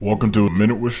Welcome to A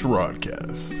Minute with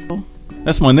Sharodcast.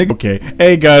 That's my nigga. Okay.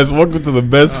 Hey guys, welcome to the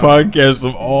best podcast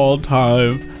of all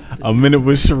time. A Minute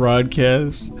with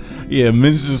Sharodcast. Yeah,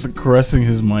 Min's just caressing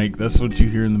his mic. That's what you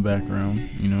hear in the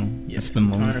background. You know, yes, it's been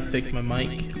long. I'm trying to fix my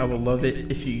mic. I would love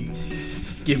it if you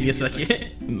give me a second.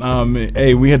 Nah, man.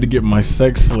 Hey, we had to get my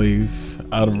sex slave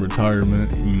out of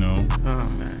retirement. You know. Oh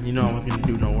man, you know I wasn't gonna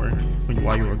do no work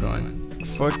while you were gone.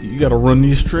 Fuck, you gotta run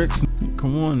these tricks.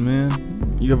 Come on, man.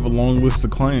 You have a long list of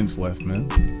clients left, man.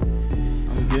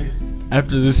 I'm good.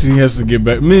 After this, he has to get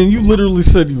back. Man, you literally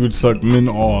said you would suck men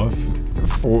off.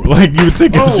 For, like, you would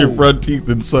take out your front teeth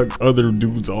and suck other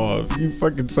dudes off. You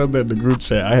fucking said that in the group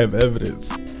chat. I have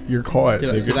evidence. You're caught,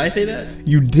 nigga. Did I say that?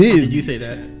 You did. Did you say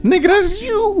that? Nigga, that's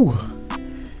you.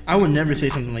 I would never say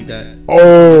something like that.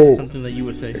 Oh. Something that you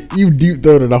would say. You deep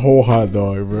throated a whole hot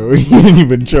dog, bro. You didn't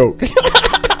even choke.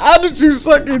 How did you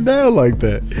suck it down like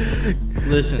that?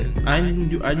 Listen, I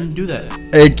didn't do that.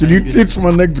 Hey, can you teach my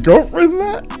next girlfriend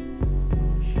that?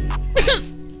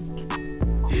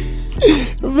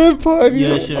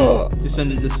 Yeah, sure. Just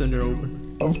send her over.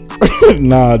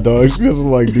 Nah, dog. She doesn't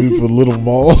like dudes with little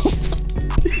balls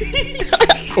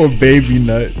or baby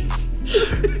nuts.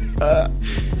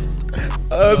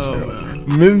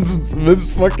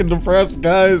 Men's fucking depressed,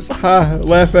 guys. Ha!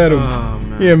 Laugh at him. Oh,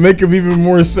 man. Yeah, make him even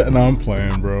more sad. No, I'm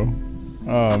playing, bro.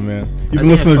 Oh man, you been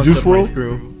listening to Juice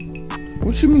WRLD?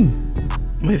 What you mean?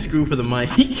 My screw for the mic.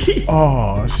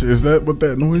 Oh shit! Is that what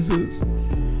that noise is?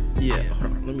 Yeah. Hold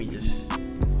on, let me just.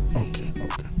 Okay.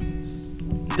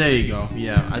 There you go.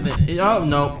 Yeah, I think. Oh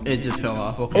no, it just fell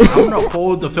off. Okay, I'm gonna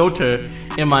hold the filter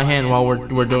in my hand while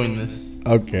we're doing this.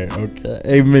 Okay.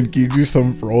 Hey, man, can you do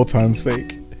something for old time's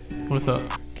sake? What's up?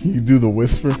 Can you do the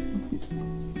whisper? What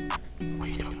are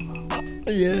you talking about?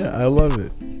 Yeah, I love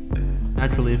it.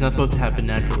 Naturally, it's not supposed to happen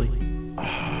naturally.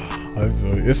 I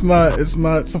feel it. It's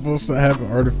not supposed to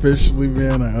happen artificially,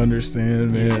 man. I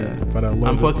understand, man. Yeah. But I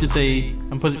love it. It's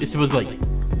supposed to be like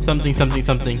something.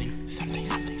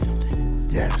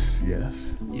 Yes.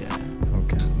 Yeah.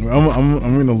 Okay. I'm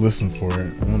gonna listen for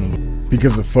it.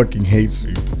 Because it fucking hates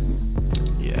you.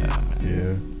 Yeah.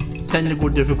 Yeah. Technical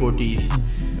difficulties.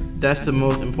 That's the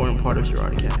most important part of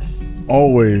Sharodcast.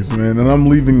 Always, man, and I'm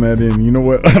leaving that in. You know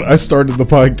what? I started the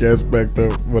podcast back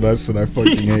up when I said I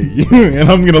fucking hate you, and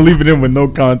I'm gonna leave it in with no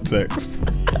context.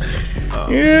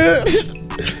 Yeah.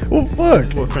 Well, fuck.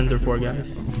 That's what friends are for,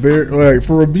 guys.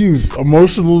 For abuse,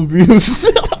 emotional abuse.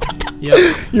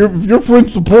 Yep. Your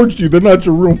friends support you. They're not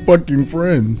your real fucking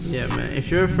friends. Yeah, man. If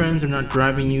your friends are not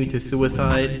driving you to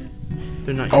suicide,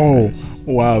 they're not your friends.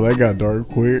 Wow, that got dark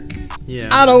quick. Yeah.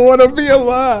 I don't want to be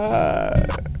alive.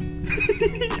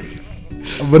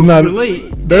 But not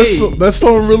relate. That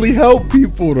song really helped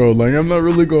people though. Like I'm not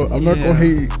gonna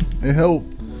hate it help,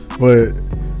 but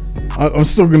I'm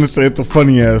still gonna say it's a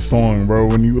funny ass song, bro.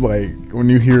 When you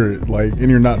hear it, like, and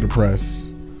you're not depressed.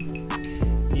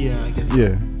 Yeah, I guess.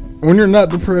 Yeah, when you're not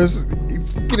depressed,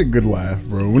 get a good laugh,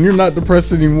 bro. When you're not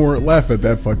depressed anymore, laugh at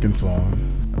that fucking song.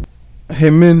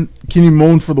 Hey, man, can you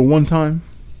moan for the one time?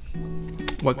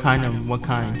 What kind?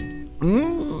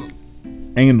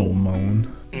 Anal moan.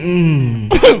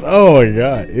 Oh my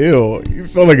god, ew. You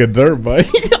sound like a dirt bike.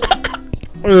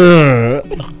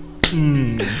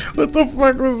 What the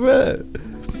fuck was that?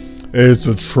 It's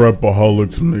a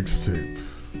Trapaholics mixtape,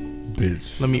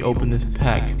 bitch. Let me open this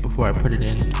pack before I put it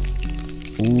in.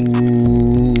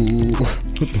 Ooh. What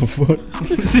the fuck?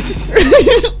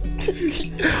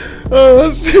 Oh,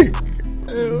 that's sick.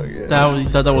 You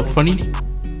thought that was funny?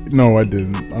 No, I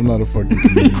didn't. I'm not a fucking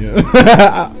comedian.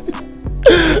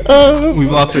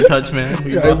 We've lost our touch, man.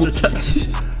 We've lost our touch.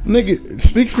 Nigga,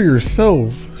 speak for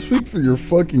yourself. Speak for your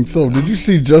fucking self. Did you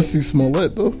see Jussie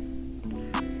Smollett though?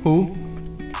 Who?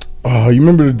 Oh, you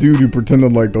remember the dude who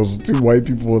pretended like those two white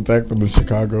people attacked him in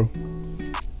Chicago?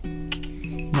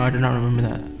 No, I do not remember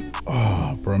that.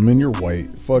 Oh, bro, man, you're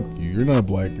white. Fuck you. You're not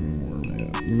black anymore,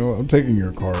 man. You know what? I'm taking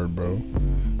your card, bro.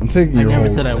 I'm taking your I never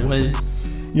whole said I was.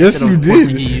 Yes, you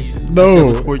did.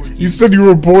 No, you said you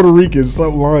were Puerto Rican.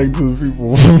 Stop lying to the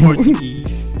people. Portuguese.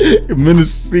 Man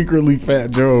is secretly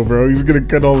Fat Joe, bro. He's gonna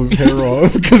cut all his hair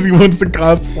off because he wants to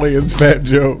cosplay as Fat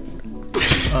Joe.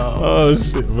 Oh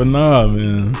shit, but nah,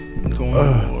 man.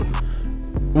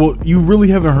 Well, you really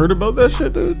haven't heard about that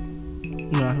shit, dude?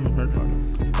 No, I haven't heard about it.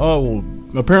 Oh, well,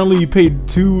 apparently he paid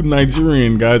 2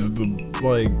 Nigerian guys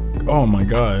oh my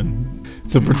god,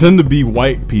 to pretend to be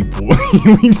white people.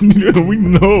 We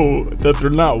know that they're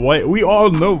not white. We all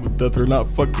know that they're not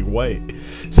fucking white.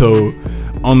 So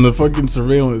on the fucking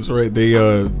surveillance, right, they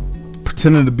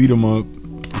pretended to beat him up,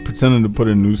 pretended to put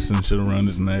a noose and shit around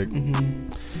his neck,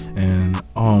 And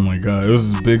oh my god, it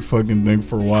was this big fucking thing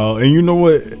for a while. And you know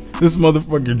what? This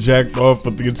motherfucker jacked off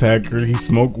with the attacker. He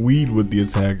smoked weed with the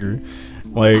attacker.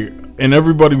 Like, and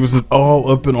everybody was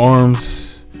all up in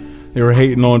arms. They were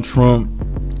hating on Trump.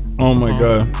 Oh my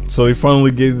god. So they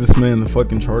finally gave this man the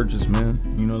fucking charges, man.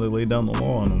 You know, they laid down the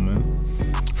law on him, man.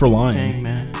 For lying. Dang,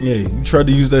 man. Yeah, he tried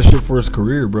to use that shit for his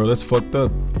career, bro. That's fucked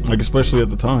up. Like, especially at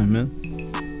the time, man.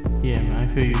 Yeah, man. I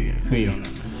feel you on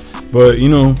that, man. But, you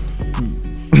know,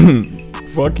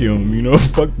 fuck him, you know,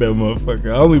 fuck that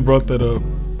motherfucker. I only brought that up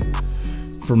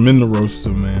for men to roast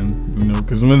him, man, you know,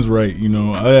 because men's right, you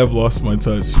know. I have lost my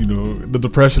touch, you know. The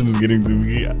depression is getting to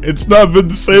me. It's not been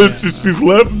the same since she's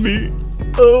left me.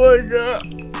 Oh my god.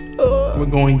 We're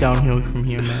going downhill from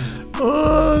here, man.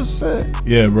 Oh shit.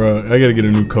 Yeah, bro, I gotta get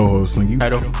a new co-host. Like, you.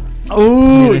 Title.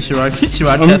 Oh. Sharod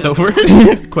test over.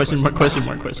 Question mark.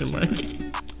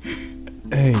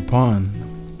 Hey, Pawn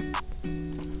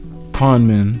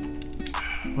man.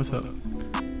 What's up?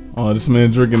 Oh, this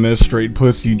man drinking that straight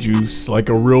pussy juice like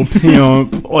a real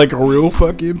pimp. Like a real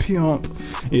fucking pimp.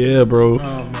 Yeah, bro.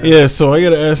 Yeah, so I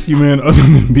gotta ask you, man, other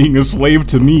than being a slave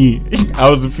to me, how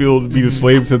does it feel to be a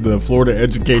slave to the Florida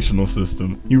educational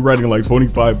system? You writing like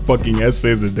 25 fucking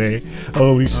essays a day.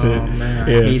 Holy shit. Oh, man.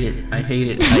 Yeah. I hate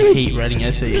it. I hate writing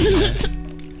essays,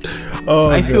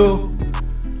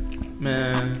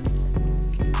 man.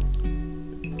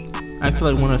 I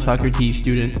feel like one of Socrates'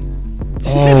 student.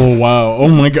 Oh wow! Oh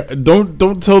my god!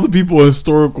 Don't tell the people a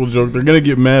historical joke. They're gonna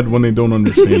get mad when they don't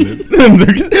understand it.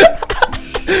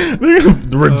 They're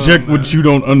gonna reject what you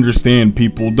don't understand.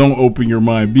 People, don't open your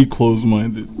mind. Be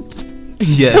closed-minded.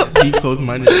 Yes, be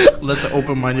closed-minded. Let the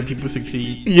open-minded people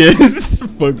succeed. Yeah,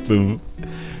 fuck them.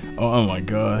 Oh my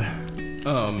god.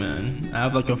 Oh man, I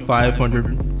have like a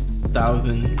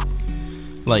 500,000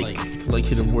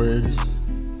 collection of words.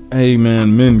 Hey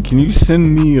man, men, can you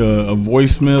send me a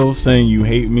voicemail saying you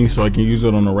hate me so I can use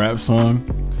it on a rap song?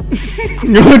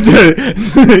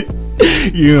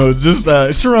 You know, just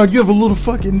Sharod, you have a little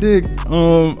fucking dick.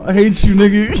 I hate you,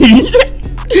 nigga.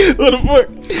 What the fuck?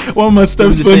 Why my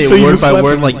stepson say you word by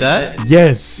word like that?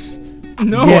 Yes.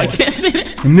 No, yes. I can't say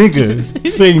that. Nigga,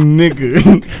 say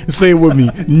nigga. Say it with me,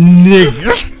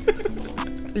 nigga.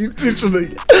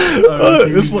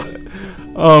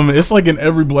 It's like in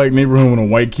every black neighborhood when a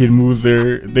white kid moves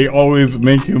there, they always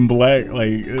make him black.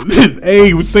 Like,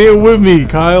 hey, say it with me,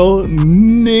 Kyle.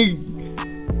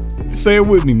 Say it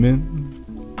with me, man.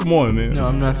 Come on, man. No,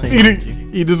 I'm not saying it.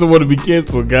 He doesn't want to be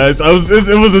canceled, guys. It was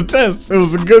a test. It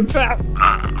was a good time.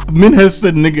 Min has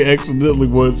said nigga accidentally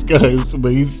once, guys,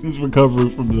 but he's recovering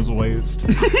from this waste.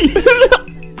 He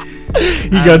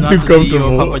got too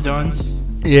comfortable. Papa John's.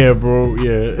 Yeah, bro.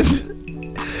 Yeah.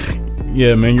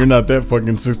 Yeah, man, you're not that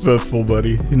fucking successful,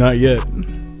 buddy. Not yet.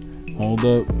 Hold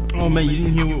up. Oh man, you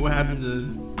didn't hear what happened to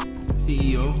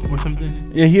CEO or something?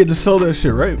 Yeah, he had to sell that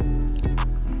shit, right?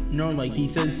 No, like he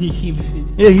said he keeps.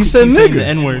 Yeah, he said nigga. The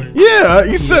N-word. Yeah,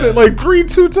 he said it like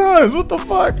 2 times. What the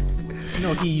fuck?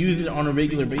 No, he used it on a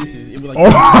regular basis. It was like.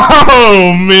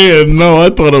 Oh man, no, I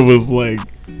thought it was like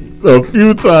a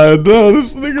few times. No,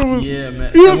 this nigga was. Yeah,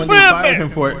 man. He was and when they fired him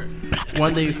for it.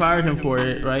 One day fired him for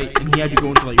it, right? And he had to go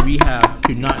into like rehab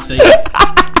to not say it.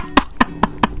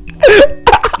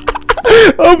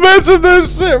 Imagine that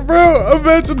shit, bro.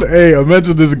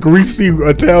 Imagine this greasy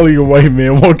Italian white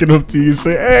man walking up to you and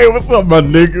say, "Hey, what's up, my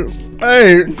niggas?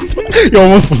 Hey, y'all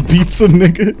want some pizza,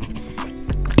 nigga?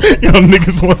 Y'all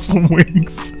niggas want some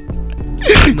wings?"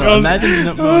 No, imagine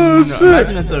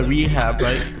at the rehab,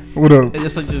 right? What up? It's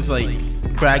just like this like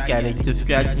crack addict just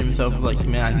scratching himself like,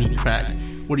 man, I need crack.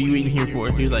 What are you eating here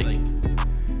for? He's like,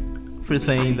 for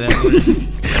saying that.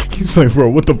 He's like, bro,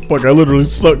 what the fuck? I literally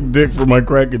sucked dick for my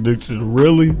crack addiction.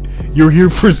 Really? You're here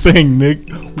for saying Nick?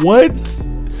 What?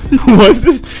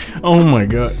 What? Oh my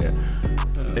god.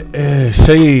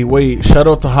 Wait, shout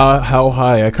out to How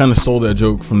High. I kind of stole that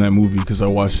joke from that movie because I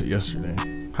watched it yesterday.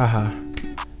 Haha.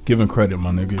 Giving credit,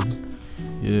 my nigga.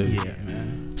 Yeah,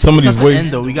 man. Some of these ways.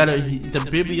 End though, the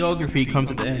bibliography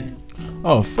comes at the end.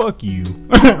 Oh, fuck you.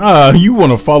 You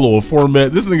want to follow a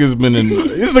format? This nigga's been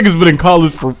in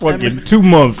college for fucking 2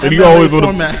 months, and he always want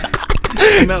to.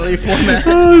 MLA format.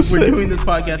 We're doing this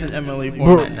podcast in MLA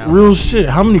format now. Real shit.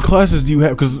 How many classes do you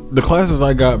have? Because the classes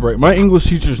I got, right, my English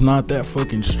teacher's not that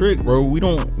fucking strict, bro. We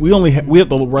have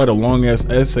to write a long ass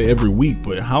essay every week.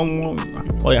 But how long?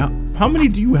 Like, how many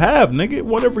do you have, nigga?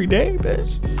 One every day,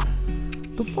 bitch.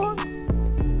 The fuck?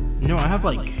 No, I have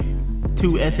like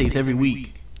 2 essays every week.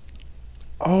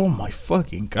 Oh my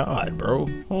fucking god, bro!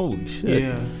 Holy shit!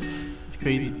 Yeah, it's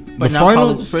crazy. But now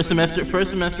college first semester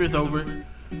is over.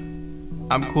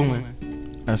 I'm cooling.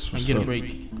 That's what's I get up. a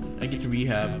break. I get to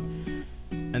rehab.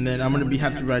 and then I'm gonna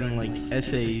have to writing like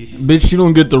essays. Bitch, you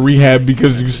don't get the rehab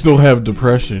because you still have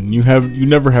depression. You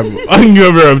never have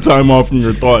time off from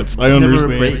your thoughts. I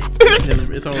understand. Never a break.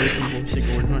 It's always some bullshit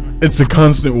going on. It's a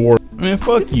constant war. Man,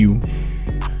 fuck you.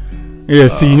 Yeah,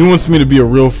 see, he wants me to be a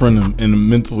real friend and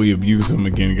mentally abuse him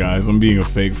again, guys. I'm being a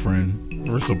fake friend.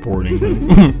 We're supporting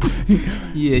him.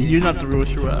 Yeah, you're not the real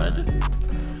Sharod.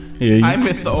 Yeah, I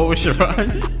miss the old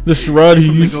Sharod. The Sharod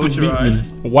who used to beat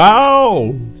me.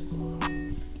 Wow.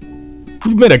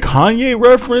 You made a Kanye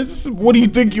reference? What do you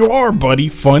think you are, buddy?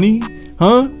 Funny?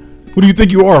 Huh? What do you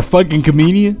think you are, a fucking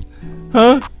comedian?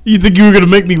 Huh? You think you were gonna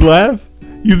make me laugh?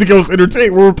 You think I was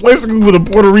entertained? We're replacing me with a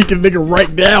Puerto Rican nigga right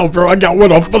now, bro. I got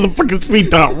one on motherfucking speed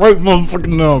top right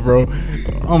motherfucking now, bro.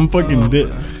 I'm fucking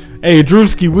dead. Hey,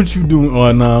 Drewski, what you doing?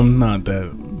 Oh, no, I'm not that.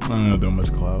 I don't have that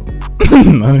much clout. Oh,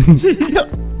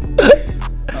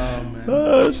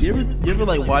 man. You ever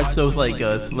like watch those like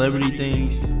celebrity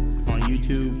things on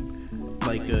YouTube?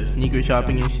 Like sneaker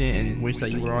shopping and shit, and wish that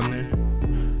you were on there?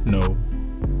 No.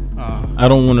 I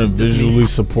don't want to visually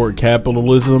support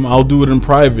capitalism. I'll do it in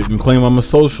private and claim I'm a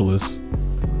socialist.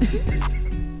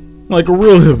 Like a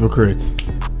real hypocrite.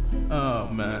 Oh,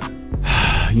 man.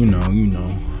 You know.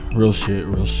 Real shit.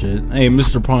 Hey,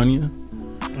 Mr. Panya.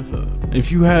 What's up?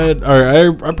 If you had...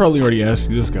 Alright, I probably already asked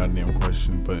you this goddamn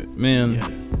question, but, man... Yes.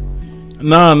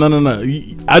 Nah.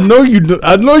 I know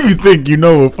you think you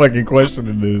know what fucking question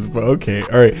it is, but okay.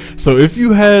 Alright, so if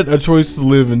you had a choice to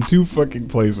live in two fucking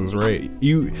places, right?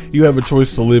 You have a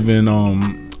choice to live in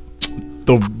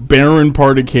the barren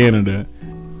part of Canada,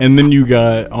 and then you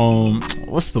got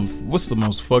what's the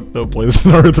most fucked up place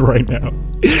on earth right now?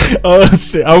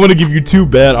 Shit, I want to give you two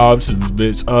bad options,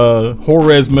 bitch.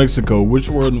 Juarez, Mexico. Which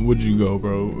one would you go,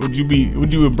 bro? Would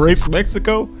you embrace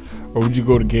Mexico, or would you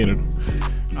go to Canada?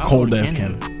 Cold ass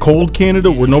Canada. Cold Canada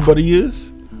where nobody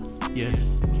is? Yes,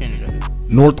 Canada.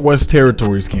 Northwest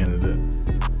Territories, Canada.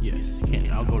 Yes,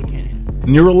 Canada. I'll go to Canada.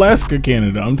 Near Alaska,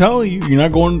 Canada. I'm telling you, you're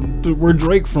not going to where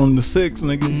Drake from the 6,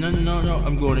 nigga. No.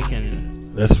 I'm going to Canada.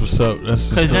 That's what's up. Cause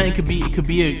then it could be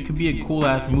a cool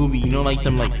ass movie. You know, like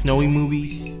them like snowy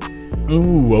movies.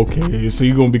 Ooh, okay. So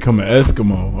you're gonna become an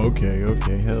Eskimo? Okay.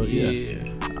 Hell yeah.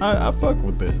 Yeah. I fuck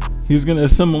with it. He's gonna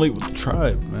assimilate with the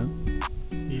tribe, man.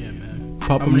 Yeah, man.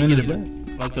 Pop I'm him gonna in get his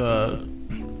back. like a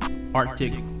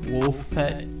Arctic wolf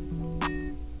pet.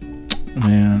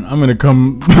 Man, I'm gonna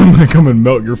come and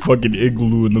melt your fucking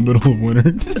igloo in the middle of winter.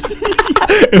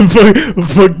 And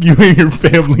fuck you and your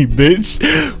family, bitch.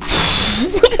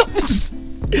 Just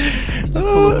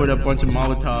pull up with a bunch of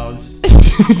Molotovs.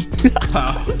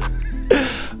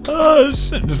 Oh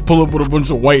shit! Just pull up with a bunch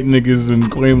of white niggas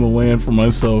and claim the land for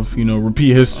myself. You know,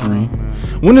 repeat history.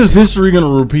 When is history gonna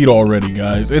repeat already,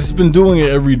 guys? It's been doing it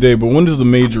every day, but when does the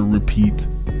major repeat?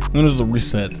 When is the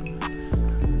reset?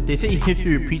 They say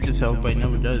history repeats itself, but it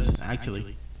never does,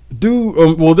 actually.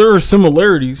 Well, there are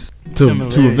similarities to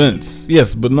events.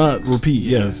 Yes, but not repeat.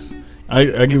 Yeah. Yes. I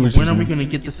get what you're saying. When are we going to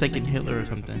get the second Hitler or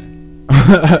something?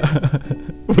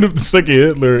 What if the second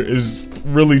Hitler is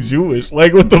really Jewish?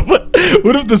 Like, what the fuck?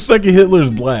 What if the second Hitler is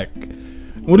black?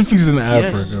 What if he's in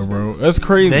Africa, bro? That's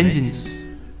crazy.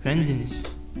 Vengeance.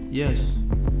 Yes.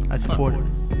 I support it.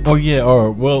 Oh yeah,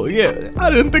 well yeah. I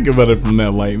didn't think about it from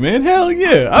that light, man. Hell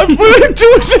yeah, I'm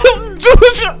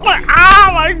Jewish. Like,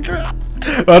 oh my god.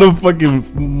 I don't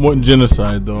fucking want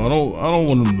genocide though. I don't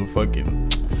want them to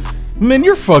fucking. Man,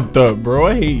 you're fucked up, bro.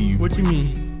 I hate you. What you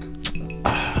mean?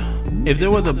 If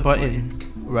there was a button,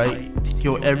 right, to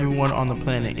kill everyone on the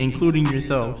planet, including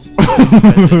yourselves.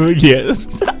 Yes.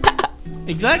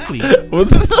 Exactly.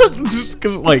 Just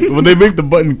because, like, when they make the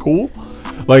button cool,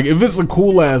 like, if it's a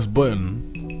cool ass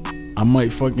button, I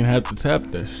might fucking have to tap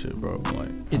that shit, bro.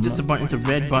 Like, it's just a button. It's a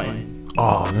red button.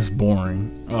 Oh, that's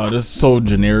boring. Oh, that's so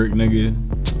generic, nigga.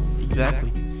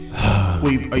 Exactly.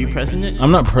 Wait, are you pressing it?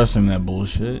 I'm not pressing that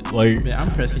bullshit. Like, man,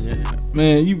 I'm pressing it.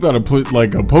 Man, you gotta put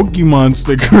like a Pokemon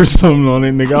sticker or something on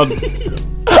it, nigga.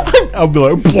 I'll be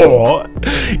like, boy,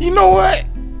 you know what?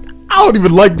 I don't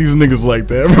even like these niggas like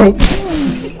that, bro.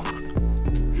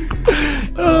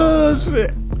 Oh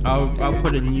shit. I'll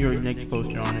put a New York Knicks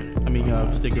poster on it. I mean,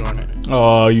 sticker on it.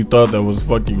 Oh, you thought that was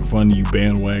fucking funny, you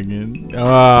bandwagon.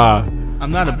 I'm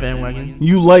not a bandwagon.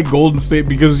 You like Golden State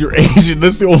because you're Asian.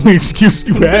 That's the only excuse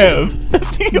you have. How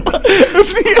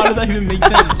does that even make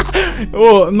sense?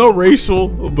 Well, no racial,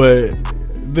 but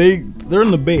they're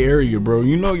in the Bay Area, bro.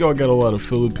 You know y'all got a lot of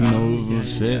Filipinos and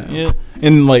shit. Yeah.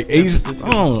 And like Asian,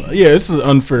 it's an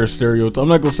unfair stereotype. I'm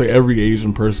not gonna say every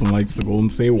Asian person likes the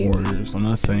Golden State Warriors. I'm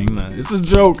not saying that. It's a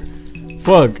joke.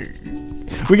 Fuck.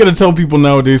 We gotta tell people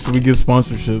nowadays so we get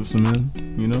sponsorships, man.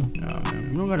 You know. Oh,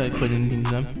 man. We don't gotta put anything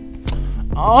to them.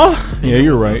 Yeah,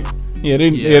 you're right. Yeah,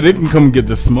 they can come get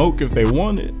the smoke if they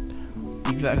want it.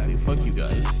 Exactly. Fuck you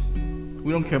guys.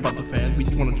 We don't care about the fans. We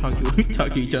just want to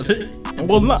talk to each other.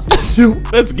 Well, not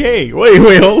that's gay.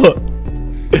 Wait, hold up.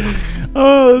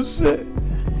 Oh shit.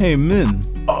 Hey, men.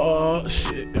 Oh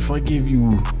shit. If I give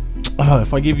you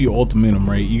ultimatum,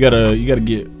 right? You gotta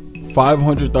get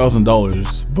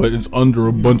 $500,000, but it's under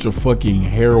a bunch of fucking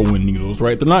heroin needles,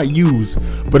 right? They're not used,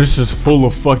 but it's just full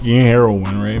of fucking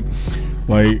heroin, right?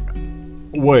 Like,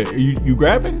 what? You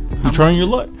grabbing? You trying your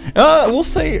luck? We'll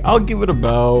say I'll give it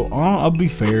about. I'll be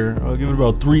fair. I'll give it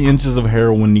about 3 inches of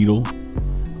heroin needle.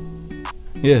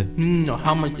 Yeah. No,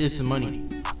 how much is the money?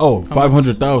 Oh,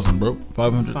 500,000, bro.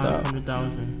 500,000.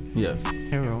 500,000. Yes.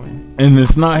 Heroin. And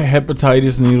it's not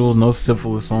hepatitis needles, no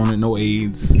syphilis on it, no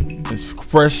AIDS. It's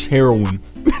fresh heroin.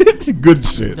 Good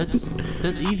shit.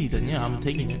 That's easy then. Yeah, I'm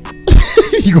taking it.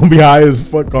 You gonna be high as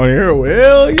fuck on heroin?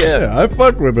 Hell yeah, I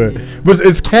fuck with it. Yeah. But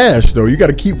it's cash though. You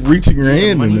gotta keep reaching your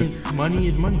hand in it. Money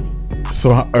is money.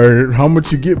 So, how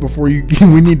much you get before you?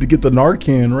 We need to get the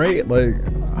Narcan, right? Like,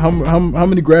 how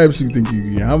many grabs do you think you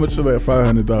can get? How much of that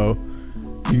 500,000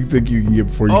 you think you can get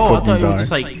before you fucking die?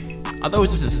 I thought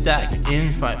it was just a stack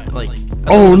in five. Like,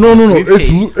 oh no! It's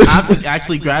I have to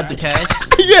actually grab the cash.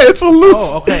 Yeah, it's a loose.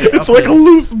 Oh, okay. It's like a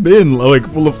loose bin, like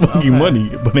full of fucking money,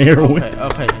 but heroin.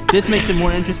 Okay. This makes it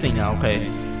more interesting now. Okay,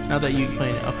 now that you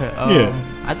explain it. Okay. Yeah.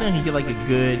 I think I can get like a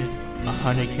good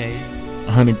 100K.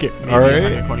 100K. Maybe All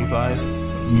right. 125.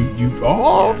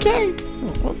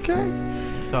 Okay.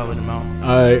 Solid amount.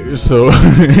 Alright, so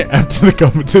after the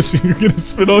competition, you're gonna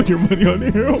spend all your money on the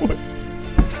heroin.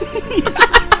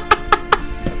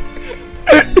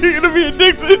 You're gonna be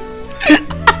addicted.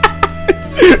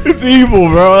 It's evil,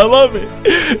 bro. I love it.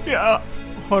 Yeah.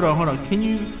 Hold on. Is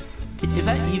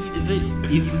that easy? Is it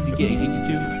easy to get addicted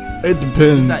to? It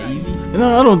depends. Is that easy?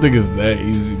 No, I don't think it's that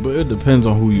easy, but it depends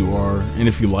on who you are and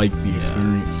if you like the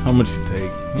experience, how much you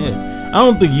take. Yeah, I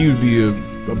don't think you'd be a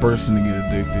person to get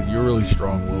addicted. You're really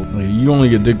strong-willed. Like, you only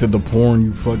get addicted to porn.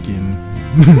 You fucking.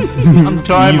 I'm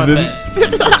trying my best.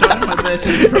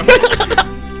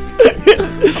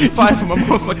 I'm fighting for my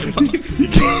motherfucking life.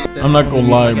 I'm not gonna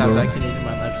lie, bro. I got vaccinated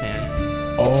my left hand.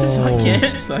 Oh. So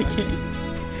I can't.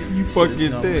 You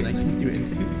fucking thick. I can't do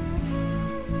anything.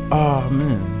 Oh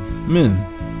man.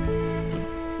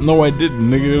 No, I didn't,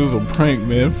 nigga. It was a prank,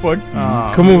 man. Fuck you.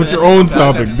 Come on with your own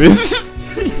topic, bitch.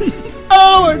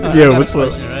 Oh my god. Yeah, what's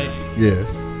up? Right? Yeah.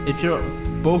 If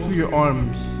both of your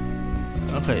arms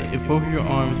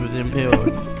was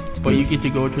impaled, but you get to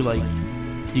go to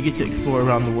you get to explore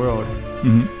around the world,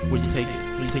 would you take it?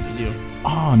 What do you take to do?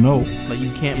 Oh no. Like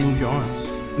you can't move your arms.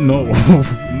 No,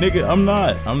 nigga, I'm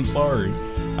not. I'm sorry.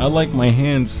 I like my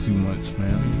hands too much,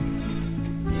 man.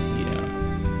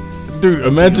 Dude,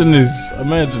 imagine this,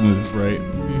 right?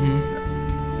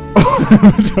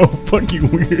 It's so fucking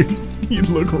weird. You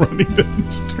look running down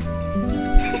the street.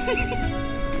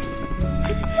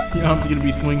 Your arms are gonna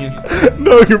be swinging.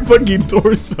 No, your fucking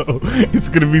torso. It's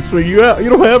gonna be swinging. You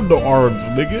don't have no arms,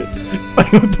 nigga.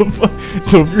 Like, what the fuck?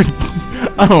 So if you're,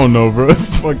 I don't know, bro.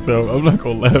 It's fucked up. I'm not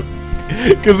gonna laugh.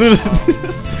 Cause there's,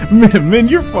 man,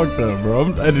 you're fucked up, bro.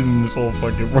 I'm editing this whole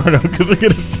fucking part out because they're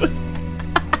gonna say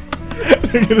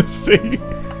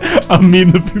I'm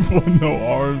meeting the people with no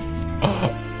arms.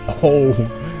 Oh,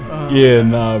 yeah,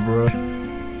 nah, bro.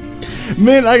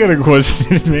 Man, I got a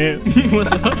question, man.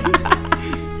 What's up?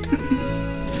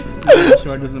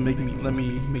 Sharod doesn't let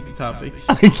me make the topics.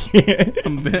 I can't.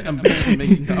 I'm bad at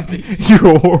making topics.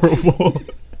 You're horrible.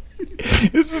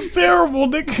 This is terrible,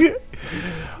 nigga.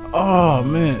 Oh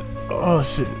man. Oh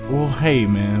shit. Well, hey,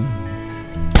 man.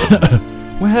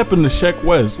 What happened to Sheck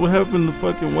West? What happened to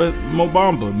fucking Mo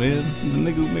Bamba, man? The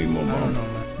nigga who made Mo Bamba. I don't know,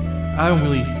 man. I don't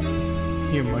really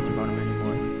hear much about him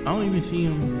anymore. I don't even see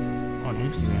him on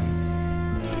Instagram.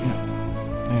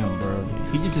 Damn, bro.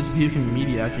 He just disappeared from the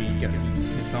media after he got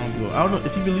his song blew up. I don't know.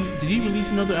 Did he release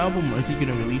another album, or is he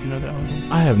gonna release another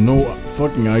album? I have no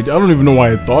fucking idea. I don't even know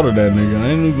why I thought of that nigga. I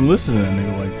didn't even listen to that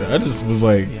nigga like that. I just was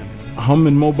like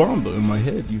humming Mo Bamba in my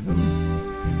head. You feel me?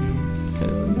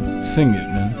 Sing it,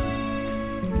 man.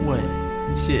 What?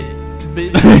 Shit.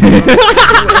 Bitch.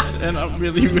 And I'm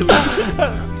really.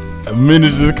 Min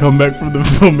has just come back from the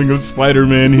filming of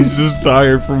Spider-Man. He's just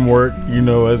tired from work,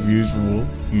 as usual.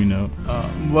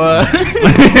 What?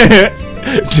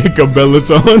 Jacob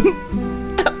Bellaton.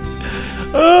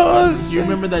 Oh, you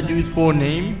remember that dude's full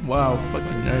name? Wow,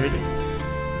 fucking nerd.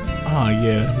 Oh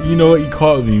yeah. You know what? He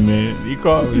caught me, man. He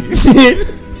caught me.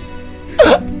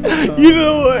 You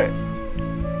know what?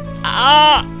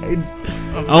 I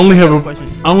only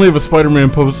have a Spider-Man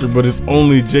poster, but it's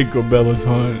only Jacob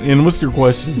Bellaton. And what's your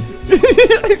question?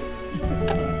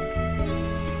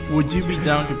 would you be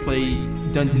down to play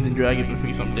Dungeons and Dragons with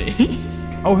me someday?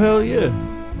 Oh hell yeah,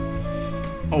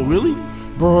 Oh really?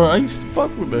 bro. I used to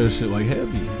fuck with that shit like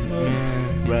heavy.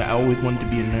 Man, right. I always wanted to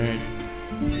be a nerd.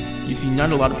 You see,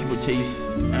 not a lot of people chase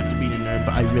after being a nerd,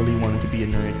 but I really wanted to be a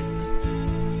nerd.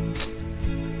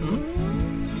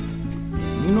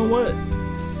 You know what?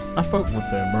 I fuck with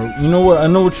that, bro. You know what? I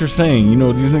know what you're saying. You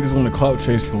know, these niggas want to clout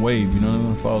chase the wave. You know, they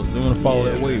want to follow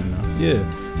that wave now. Yeah.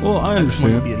 Well, I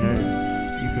understand. I just want to be a nerd.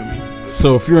 You feel me?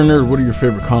 So, if you're a nerd, what are your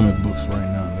favorite comic books right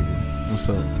now, nigga? What's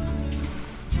up?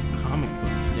 Comic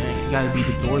books, dang. It gotta be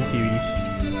the Thor series.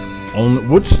 On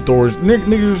which stores?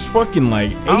 Niggas fucking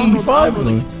like 85 of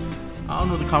them. I don't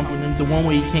know the comic book name. The one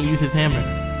where he can't use his hammer.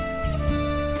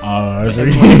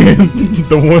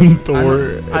 The one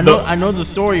Thor. I know the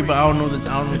story, but I don't know the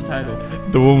title.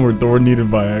 The one where Thor needed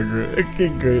Viagra. Okay,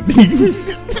 good.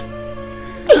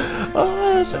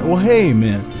 Well, hey,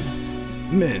 man.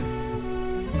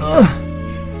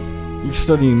 You're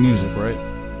studying music, right?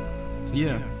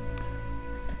 Yeah.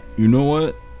 You know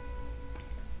what?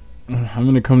 I'm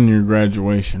gonna come to your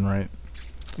graduation, right?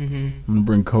 I'm gonna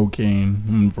bring cocaine.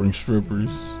 I'm gonna bring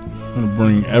strippers. I'm gonna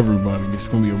bring everybody. It's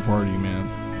gonna be a party, man.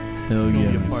 Hell It's yeah.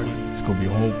 gonna be a party. It's gonna be a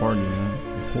whole party, man.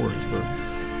 Of course, bro.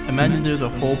 Imagine there's a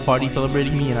whole party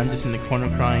celebrating me and I'm just in the corner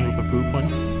crying with a fruit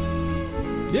punch.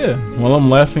 Yeah, while I'm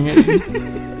laughing at you.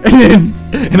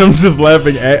 and I'm just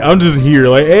laughing I'm just here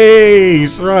like, hey,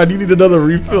 Sharod, you need another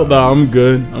refill? Nah, I'm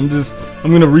good. I'm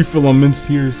gonna refill on minced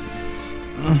tears.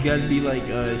 You gotta be like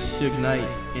Suge Knight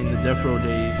in the Death Row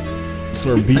days.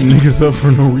 Start beating niggas up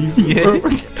for no reason, Yeah. bro.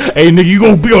 Hey, nigga, you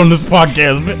gonna be on this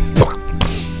podcast, man.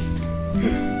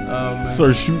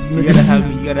 Start shooting niggas.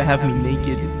 You gotta have me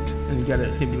naked, and you gotta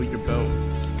hit me with your belt.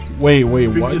 Wait, why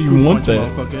do you want that?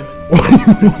 Motherfucker.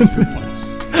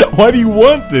 Why do you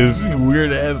want this, you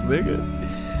weird ass nigga?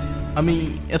 I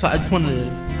mean, I just wanted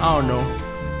to, I don't know.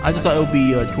 I just thought it would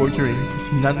be torturing.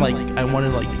 It's not like I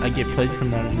wanted, like, I get pleasure from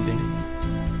that or anything.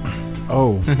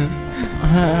 Oh.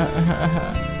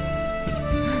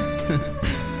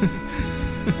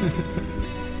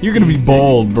 You're gonna be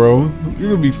bald, bro.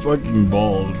 You're gonna be fucking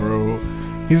bald, bro.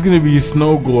 He's gonna be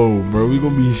snow globe, bro. We're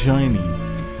gonna be shiny.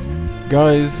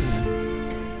 Guys,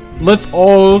 let's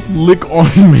all lick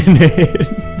Armin's head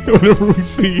whenever we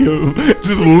see him.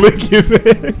 Just lick his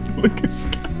head. Lick his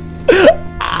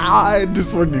scalp.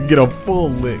 Just fucking get a full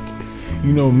lick.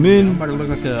 You know, men. I'm about to look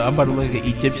like an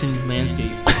Egyptian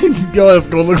landscape. Yo, that's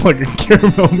gonna look like a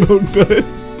caramel milk dud.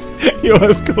 Yo,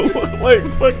 that's gonna look like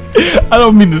fuck. I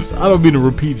don't mean to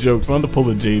repeat jokes. I'm gonna pull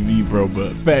a JV, bro.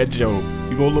 But Fat Joe,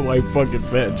 you gonna look like fucking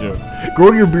Fat Joe.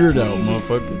 Grow your beard out,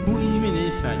 motherfucker. Who even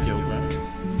is Fat Joe, bro?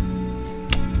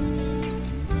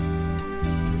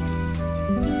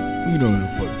 You know who the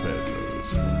fuck Fat Joe is.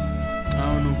 I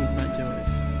don't know who Fat Joe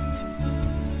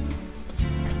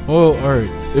is. Well, all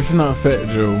right. If not Fat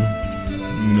Joe,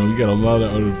 you know you got a lot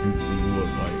of other people you look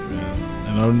like, man.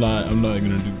 And I'm not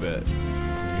gonna do that.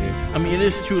 I mean, it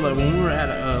is true. Like when we were at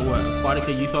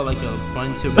Aquatica, you saw like a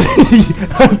bunch of.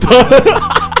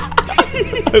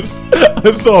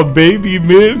 I saw baby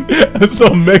men. I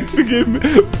saw Mexican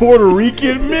men, Puerto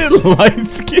Rican men, light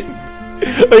skin.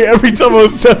 Like every time I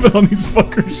was stepping on these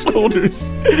fuckers' shoulders,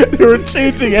 they were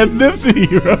changing ethnicity,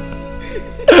 bro.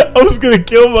 I was gonna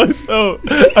kill myself.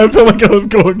 I felt like I was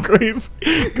going crazy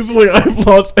because like I've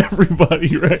lost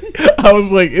everybody, right? I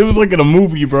was like, it was like in a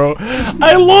movie, bro.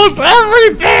 I lost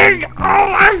everything. Oh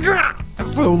my god!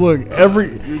 So look,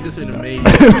 you're just in a maze.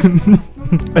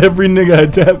 every nigga I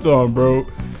tapped on, bro.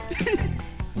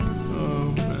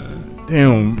 Oh man.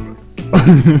 Damn.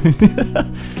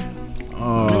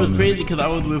 It was crazy because I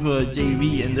was with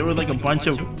JV and there was like a bunch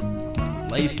of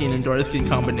light skin and dark skin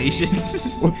combinations.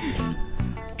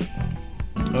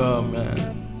 Oh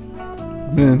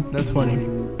man, that's funny.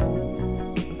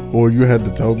 Well, you had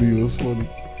to tell me it was funny.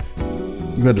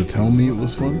 You had to tell me it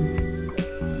was funny.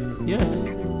 Yes.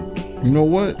 You know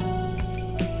what?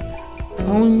 I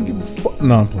don't even give a fuck.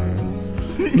 No, I'm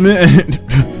playing. Man.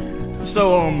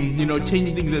 So you know,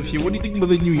 changing things up here. What do you think about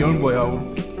the new YoungBoy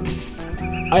album?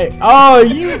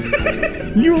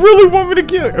 You really want me to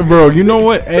kill, bro? You know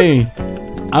what? Hey,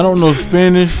 I don't know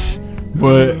Spanish,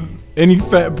 but any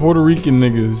fat Puerto Rican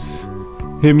niggas,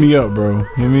 hit me up, bro.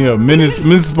 Hit me up. Min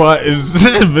Spot is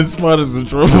in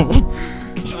trouble.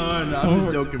 No, I'm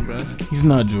just joking, bro. He's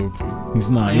not joking. He's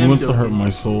not. He wants to hurt my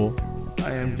soul.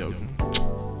 I am joking.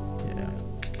 Yeah.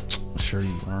 Sure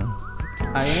you are.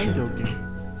 I am joking.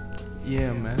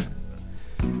 Yeah, man.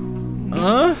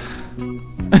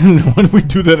 Why do we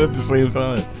do that at the same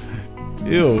time?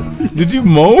 Ew. Did you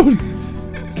moan?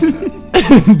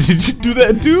 Did you do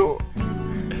that too?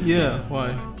 Yeah,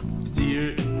 why? Did you hear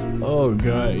it? Oh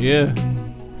god, yeah.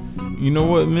 You know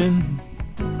what, man?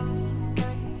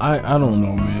 I don't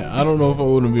know, man. I don't know if I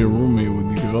want to be a roommate with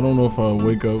you because I don't know if I'll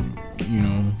wake up,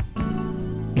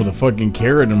 with a fucking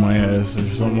carrot in my ass or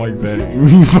something like that.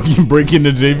 You fucking break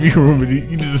into JV room and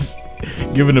you just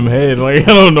giving him head. Like,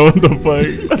 I don't know what the fuck.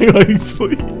 Like,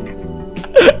 sleep.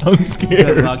 I'm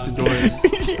scared. Lock the doors.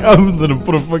 I'm gonna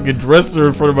put a fucking dresser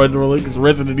in front of my door like it's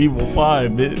Resident Evil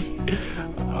 5, bitch.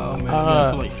 Oh man, yeah,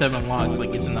 put like 7 locks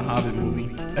like it's in the Hobbit movie.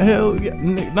 Hell yeah,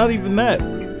 not even that.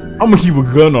 I'm gonna keep a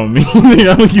gun on me.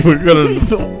 I'm gonna keep a gun on me.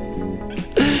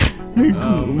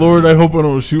 Lord, I hope I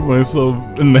don't shoot myself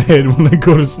in the head when I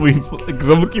go to sleep. Because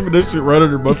I'm keeping that shit right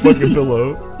under my fucking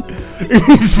pillow.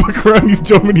 You just fuck around, you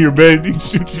jump into your bed, and you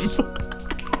shoot yourself.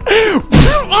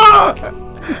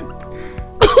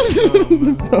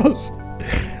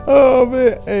 Oh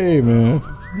man, hey man,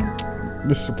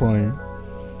 Mr. Plane,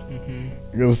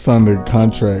 you gotta sign the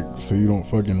contract so you don't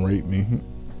fucking rape me.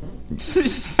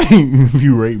 If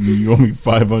you rape me, you owe me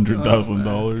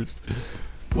 $500,000.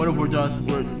 What if we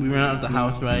ran out of the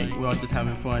house, right? We're all just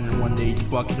having fun, and one day you just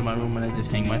walk into my room and I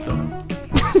just hang myself.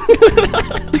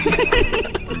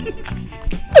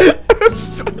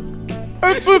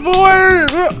 That's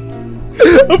hilarious.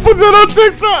 I'll put that on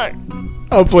TikTok.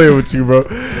 I'll play it with you, bro.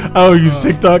 I don't use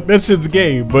TikTok. That shit's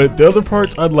gay. But the other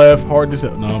parts, I'd laugh hard as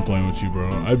hell. No, I'm playing with you, bro.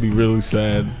 I'd be really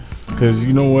sad. Because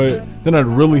you know what? Then I'd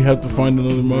really have to find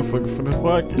another motherfucker for this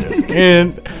podcast.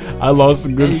 And I lost a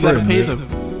good friend. You gotta pay them.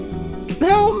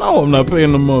 Hell no, I'm not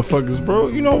paying them motherfuckers, bro.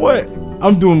 You know what?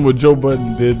 I'm doing what Joe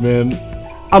Budden did, man.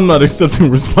 I'm not accepting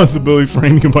responsibility for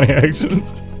any of my actions.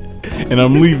 And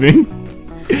I'm leaving.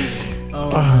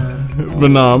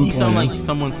 But nah, I'm You sound like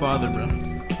someone's father, bro.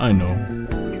 I know.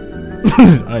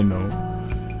 I know.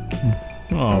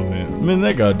 Oh man,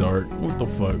 that got dark. What the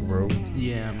fuck, bro?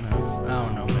 Yeah, man. I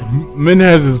don't know, man. Min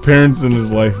has his parents in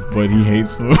his life, but he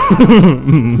hates them.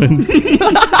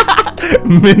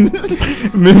 Min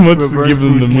wants to give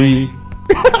them to me.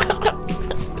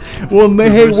 Well,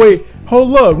 wait,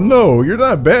 hold up. No, you're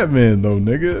not Batman though,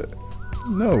 nigga.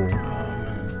 No.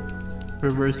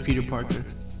 Reverse Peter Parker.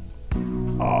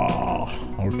 Oh,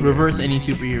 okay. Reverse any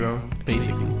superhero,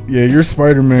 basically. Yeah, you're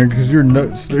Spider-Man because your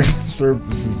nut sticks to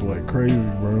surfaces like crazy,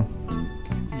 bro.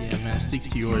 Yeah, man, it sticks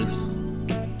to yours.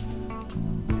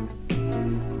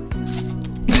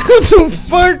 What the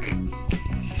fuck?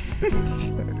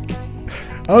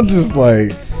 I'm just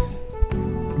like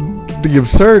the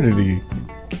absurdity.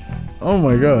 Oh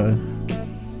my god.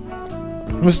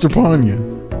 Mr. Panya,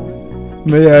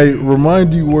 may I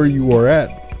remind you where you are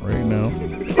at right now?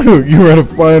 You're at a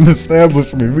fine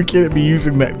establishment. We can't be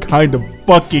using that kind of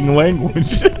fucking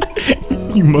language.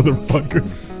 You motherfucker.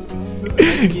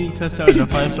 Getting cussed out in a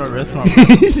 5-star restaurant.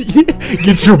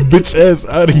 Get your bitch ass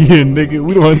out of here, nigga.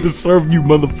 We don't have to serve you,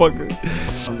 motherfucker.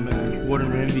 Oh man,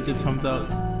 Gordon Ramsay just comes out.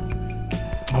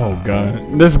 Oh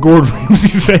god, that's Gordon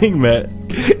Ramsay saying that.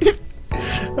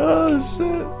 Oh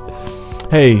shit.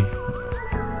 Hey,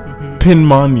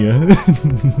 Pinmania.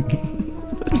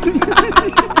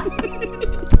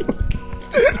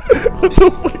 What the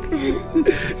fuck is it?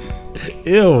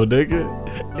 Ew, nigga.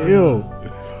 Ew.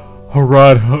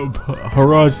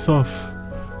 Harad Suf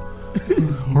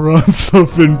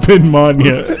and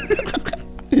Pinmania.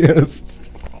 Yes.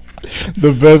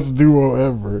 The best duo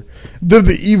ever. They're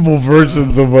the evil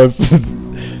versions of us.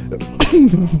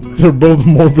 They're both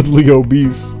morbidly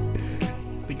obese.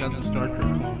 They got the Star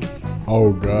Trek clones.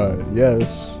 Oh god, yes.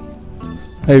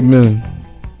 Hey man,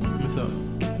 What's up?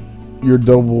 your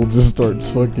double just starts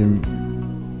fucking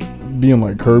being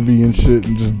like Kirby and shit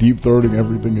and just deep throating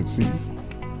everything it sees.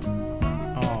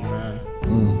 Oh man.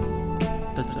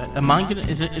 That's. Am I gonna?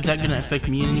 Is that gonna affect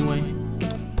me in any way?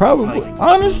 Probably. Like,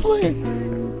 honestly,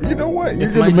 you know what? You're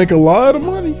if gonna make a lot of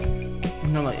money. You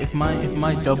know, like if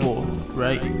my double,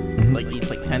 right, like eats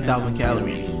like 10,000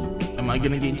 calories, am I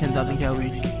gonna gain 10,000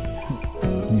 calories?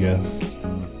 Yes.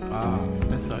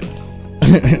 That sucks.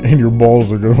 And your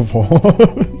balls are gonna fall.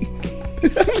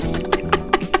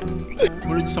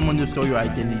 What if someone just stole your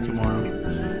identity tomorrow?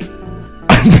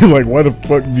 I'd be like, why the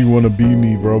fuck do you want to be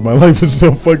me, bro? My life is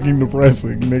so fucking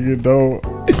depressing, nigga. Don't.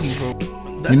 Bro,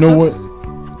 you know what?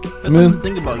 That's something to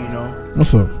think about, you know.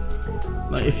 What's up?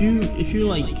 Like if you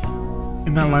like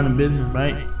in that line of business,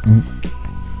 right?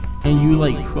 And you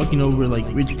like fucking over like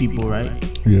rich people, right?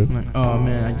 Yeah. Like, oh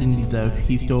man, I didn't need that.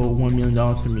 He stole $1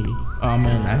 million from me. Oh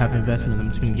man, I have investment. I'm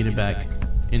just gonna get it back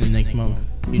in the next month.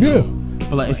 You know?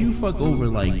 But like, if you fuck over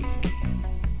like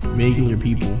regular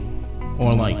people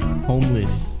or like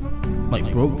homeless,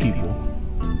 like broke people,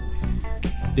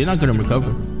 they're not gonna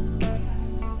recover.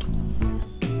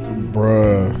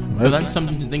 Bruh. So that's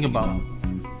something to think about.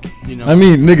 You know. I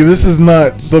mean, nigga, this is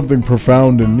not something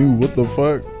profound and new. What the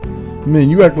fuck? Man,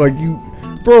 you act like you,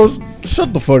 bro.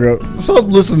 Shut the fuck up. Stop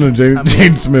listening to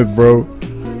Jane Smith, bro.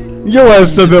 Your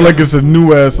ass said that like it's a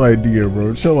new ass idea,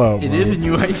 bro. Chill out, bro. It is a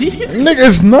new idea. Nigga,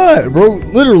 it's not, bro.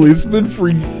 Literally, it's been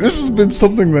for. This has been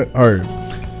something that, alright,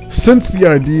 since the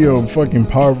idea of fucking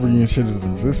poverty and shit has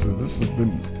existed, this has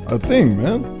been a thing,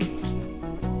 man.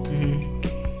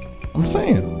 I'm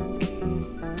saying.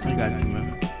 I got you, man.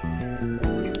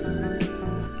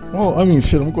 Well, I mean,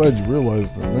 shit. I'm glad you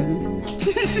realized that, nigga.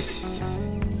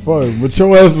 Fuck, but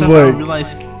your ass is like,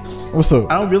 what's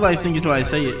up? I don't realize things until I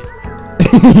say it.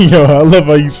 Yo, I love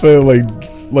how you say it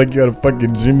like you had a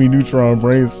fucking Jimmy Neutron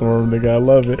brainstorm, nigga. I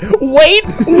love it. Wait.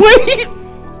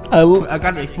 I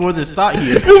gotta explore this thought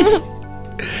here.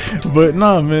 But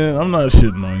nah, man, I'm not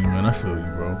shitting on you, man. I feel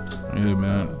you, bro. Yeah,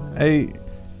 man. Hey,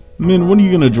 man, when are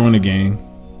you gonna join the gang?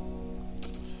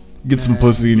 Get some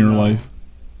pussy in your life.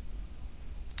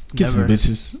 Get some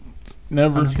bitches.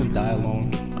 Never. I'm just gonna die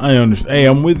alone. I understand. Hey,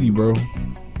 I'm with you, bro.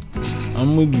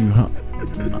 I'm with you, huh?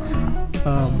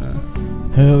 Oh man.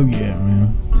 Hell yeah,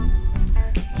 man.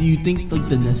 Do you think like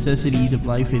the necessities of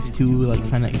life is too like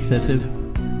kind of excessive?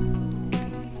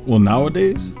 Well,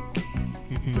 nowadays,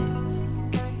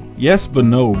 yes, but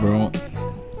no, bro.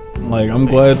 Like, I'm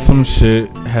glad some shit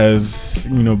has,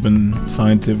 been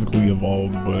scientifically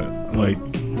evolved, but like,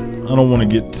 I don't want to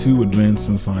get too advanced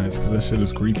in science because that shit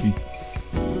is creepy.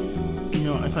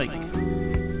 It's like I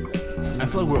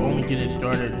feel like we're only getting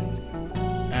started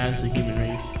as a human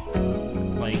race.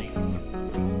 Like,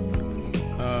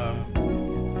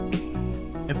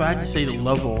 if I had to say the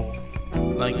level,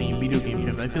 like in video game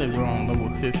terms, I feel like we're on level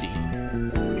 50,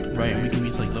 right? And we can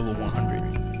reach like level 100.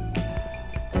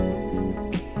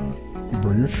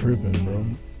 Bro, you're tripping, bro.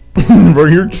 Bro,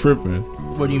 you're tripping.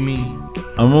 What do you mean?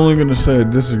 I'm only gonna say I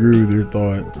disagree with your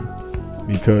thought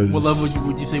because. What level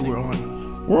would you say we're on?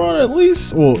 We're on at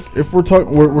least. Well, if we're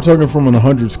talking, we're talking from an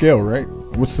 100 scale, right?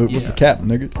 What's the cap,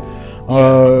 nigga?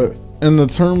 In the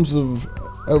terms of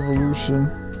evolution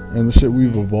and the shit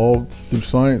we've evolved through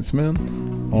science, man.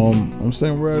 I'm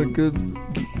saying we're at a good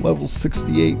level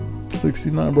 68,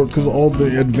 69, bro, because of all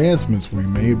the advancements we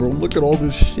made, bro. Look at all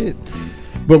this shit.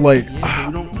 But like,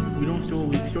 but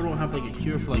we still don't have like a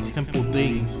cure for like simple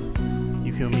things.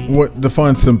 You feel me? What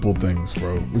define simple things,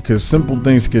 bro? Because simple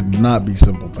things could not be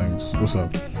simple things. What's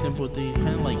up? Simple things,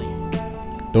 kind of like.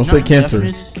 Don't say like cancer.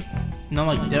 Deafness, not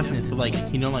like deafness, but like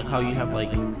like how you have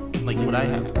like what I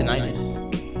have, tinnitus,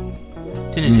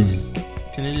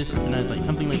 tinnitus, or tinnitus, like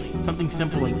something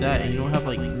simple like that, and you don't have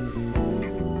like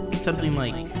something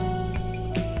like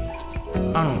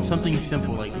I don't know, something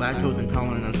simple like lactose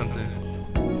intolerant or something.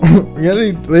 Yeah,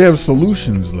 they have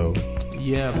solutions though.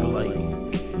 Yeah, but like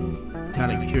not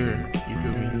a cure. You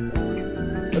feel me?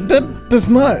 That does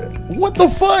not. What the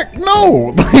fuck?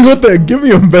 No. Like, what the? Give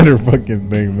me a better fucking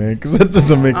thing, man. Because that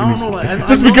doesn't make any sense.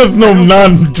 Just because no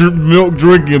non-milk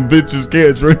drinking bitches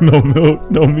can't drink no milk,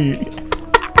 no meat.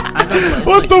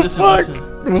 What the fuck?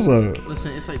 What's up?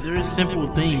 Listen, it's like there is simple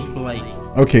things, but like.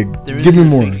 Okay, give me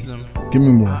more. Give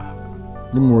me more.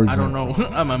 Give me more. I don't know.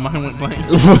 My mind went blank.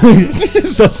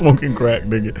 Stop smoking crack,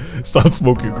 nigga. Stop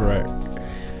smoking crack.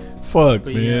 Fuck,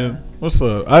 but man. Yeah. What's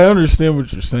up? I understand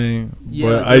what you're saying,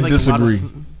 but I disagree.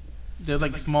 There's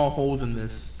like small holes in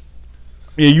this.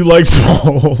 Yeah, you like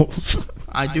small holes.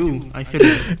 I do. I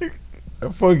shouldn't.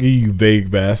 Fuck you vague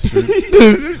bastard.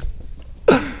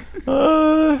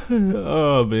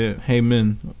 Oh man. Hey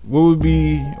man, what would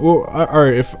be? Well,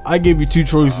 alright. If I gave you two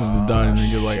choices to die, and then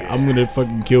you're like, I'm gonna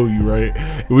fucking kill you, right?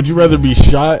 Would you rather be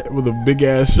shot with a big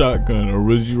ass shotgun, or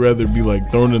would you rather be like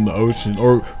thrown in the ocean,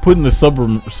 or put in a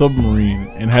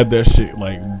submarine and had that shit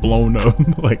like blown up?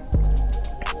 Like,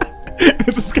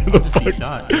 this is kind of fucked.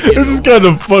 This is kind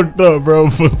of fucked up, bro.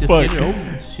 But just fuck. Get it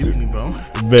over. Shoot me, bro.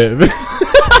 Man.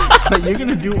 Like, you're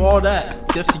gonna do all that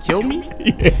just to kill me?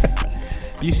 Yeah.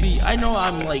 You see, I know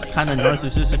I'm like kind of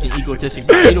narcissistic and egotistic,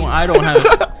 but I don't have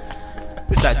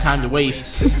that time to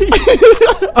waste.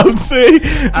 I'm saying,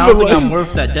 I don't think I'm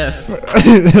worth that death.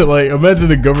 Like, imagine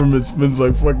the government spends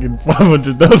like fucking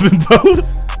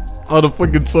 $500,000 on a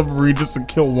fucking submarine just to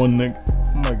kill one nigga.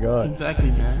 Oh my god.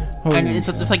 Exactly, man. Holy and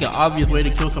it's like an obvious way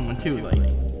to kill someone too. Like,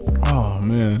 oh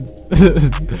man.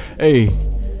 Hey.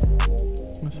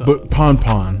 What's up? But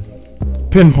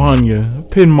Pinmania.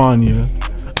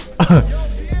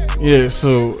 Yeah,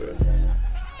 so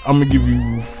I'm gonna give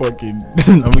you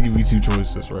two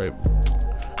choices, right?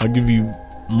 I'll give you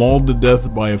mauled to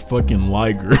death by a fucking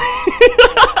liger.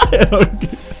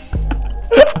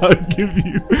 I'll give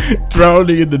you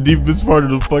drowning in the deepest part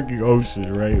of the fucking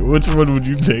ocean, right? Which one would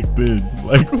you take then?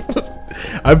 Like,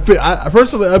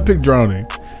 personally, I pick drowning.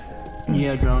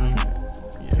 Yeah, drowning.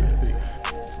 Yeah.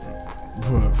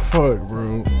 But fuck,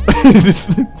 bro.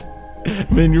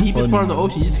 Man, you're deepest funny, part of the man.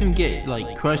 ocean, you're just gonna get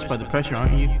like crushed by the pressure,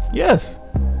 aren't you? Yes.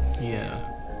 Yeah.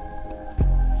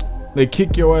 They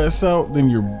kick your ass out, then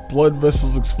your blood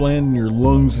vessels expand in your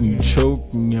lungs and you choke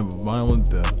and you have a violent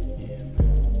death.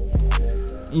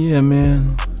 Yeah,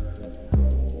 man.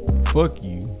 Fuck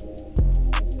you.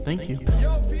 Thank you.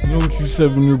 You know what you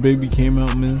said when your baby came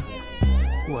out, man?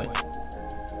 What?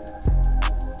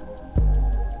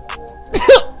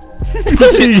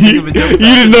 You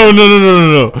didn't know,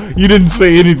 no. You didn't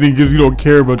say anything because you don't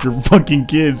care about your fucking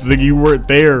kids. Like, you weren't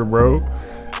there, bro.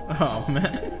 Oh,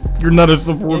 man. You're not a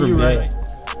supportive you're dad. right.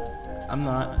 I'm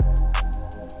not.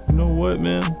 You know what,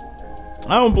 man?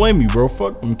 I don't blame you, bro.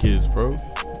 Fuck them kids, bro.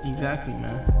 Exactly,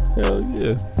 man. Hell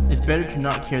yeah. It's better to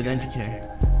not care than to care.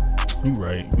 You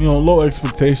right. You know, low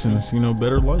expectations,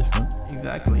 better life, man.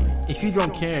 Exactly. If you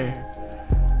don't care,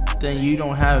 then you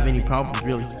don't have any problems,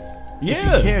 really.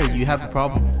 Yeah. If you care, you have a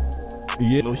problem.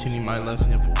 Yeah. Lotion in my left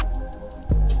nipple.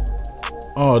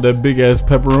 Oh, that big ass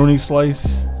pepperoni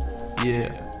slice.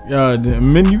 Yeah. God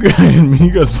damn, man, you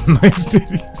got some nice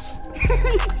titties.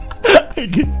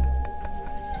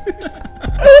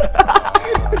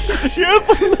 You have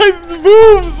some nice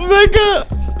boobs, nigga.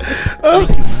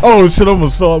 Oh shit!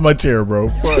 Almost fell out my chair, bro.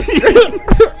 Fuck.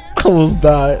 I almost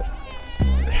died.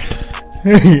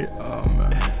 Hey. Oh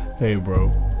man. Hey, bro.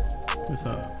 What's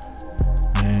up?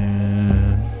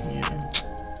 Man. Yeah.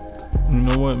 You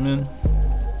know what, man?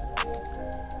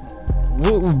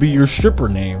 What would be your stripper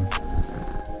name?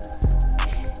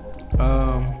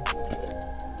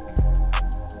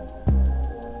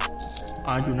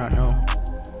 I do not know.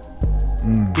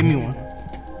 Give me one.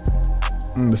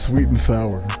 The sweet and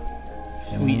sour.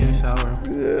 Sweet and sour.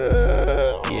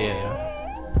 Yeah. Yeah.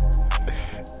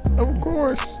 Of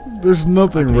course. There's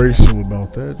nothing racial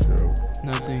about that joke.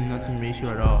 Nothing racial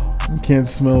at all. You can't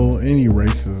smell any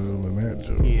racism in that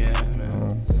joke. Yeah,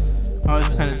 man. I was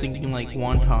kind of thinking like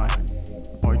wonton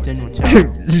or General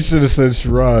Chow. You should have said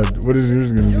Sharod. What is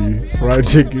yours gonna be? Fried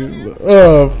chicken?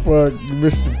 Oh, fuck. You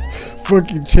missed your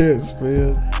fucking chance,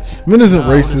 man. Men isn't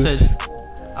racist.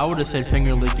 I would have said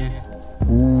finger licking.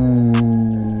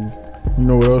 Ooh. You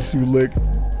know what else you lick?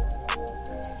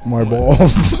 My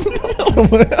balls.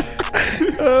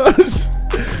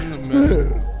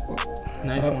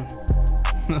 Nice one.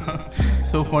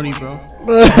 So funny, bro.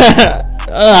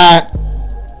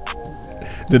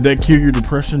 Did that cure your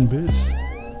depression, bitch?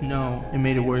 No, it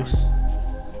made it worse.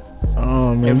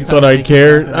 Oh man, Every you time thought I I think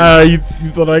cared? about You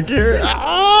thought I cared?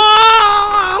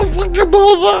 Fuck your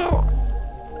balls out!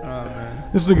 Oh man.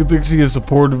 This nigga thinks he is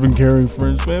supportive and caring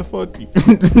friends, man. Fuck you.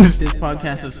 This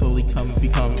podcast has slowly become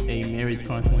a marriage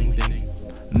counseling thing.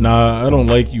 Nah, I don't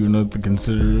like you enough to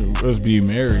consider us being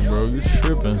married, bro. You're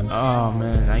tripping. Oh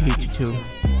man, I hate you too.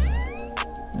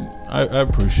 I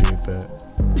appreciate that.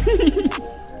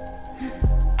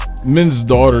 Min's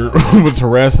daughter was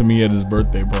harassing me at his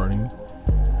birthday party.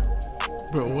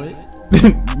 Bro, what?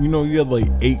 You had like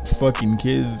 8 fucking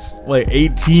kids. Like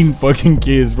 18 fucking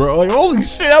kids, bro. Like, holy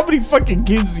shit, how many fucking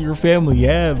kids do your family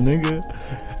have, nigga?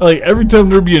 Like, every time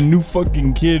there'd be a new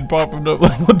fucking kid popping up,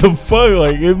 like, what the fuck?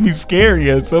 Like, it'd be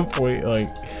scary at some point. Like,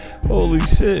 holy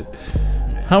shit.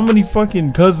 How many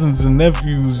fucking cousins and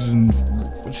nephews and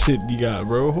shit you got,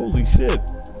 bro? Holy shit.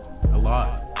 A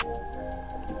lot.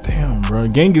 Damn, bro.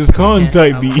 Genghis Khan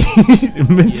type beat.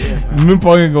 Min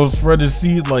probably gonna spread his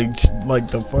seed like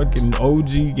the fucking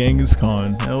OG Genghis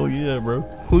Khan. Hell yeah, bro.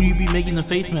 Who you be making the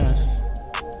face mask?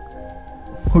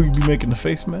 Who you be making the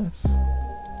face mask?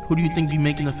 Who do you think be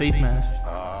making the face mask?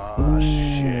 Oh,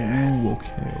 shit. Ooh,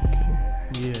 okay.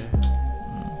 Yeah.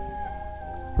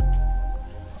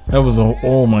 That was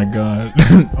oh my god.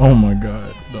 Oh my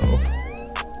god, though.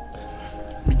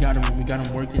 We got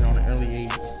him working on an early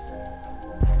age.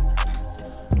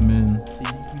 Man.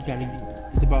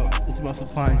 It's about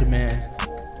supply and demand.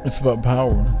 It's about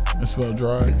power. It's about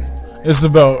drive. It's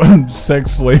about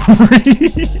sex slavery.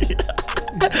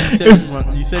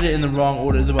 You said it in the wrong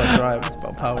order. It's about drive. It's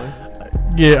about power.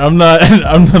 Yeah, I'm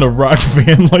not a rock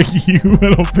fan like you.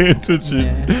 I don't pay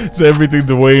attention to everything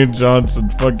Dwayne Johnson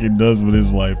fucking does with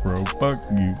his life, bro. Fuck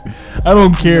you. I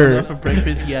don't care. For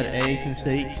breakfast, he had eggs and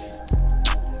steak.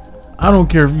 I don't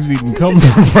care if he's eating cum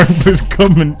for breakfast,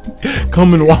 cum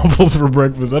and waffles for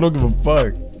breakfast. I don't give a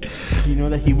fuck. You know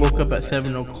that he woke up at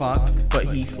 7 o'clock,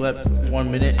 but he slept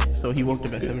 1 minute, so he woke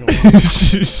up at 7 o'clock.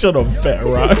 Shut up, fat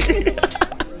rock.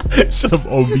 Shut up,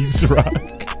 obese rock.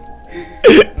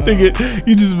 Nigga,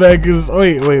 you just mad because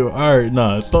wait, alright,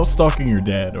 nah, stop stalking your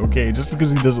dad, okay? Just because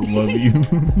he doesn't love you.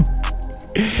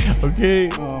 Okay?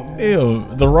 Ew,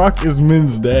 The Rock is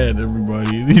Min's dad,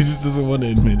 everybody. He just doesn't want to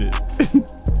admit it.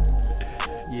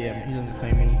 Yeah, he doesn't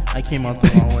play me. I came out the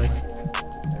wrong way.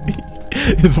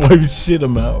 His wife shit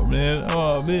him out, man.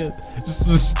 Oh man. Just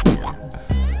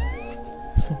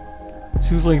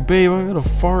she was like, babe, I gotta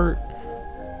fart.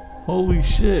 Holy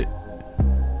shit.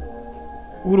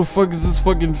 Who the fuck is this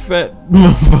fucking fat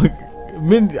motherfucker?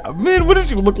 Man, what did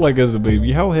you look like as a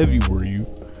baby? How heavy were you?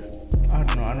 I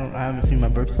don't know. I haven't seen my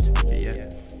birth certificate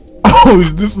yet. Oh,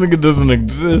 this nigga doesn't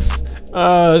exist.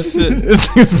 Ah, shit. This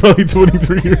nigga's probably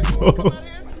 23 years old.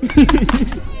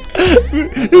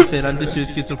 Like I said, I just did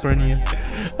schizophrenia.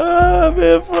 Ah,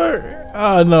 man, fart.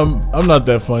 Ah, no, I'm not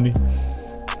that funny.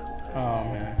 Oh,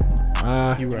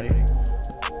 man. You're right.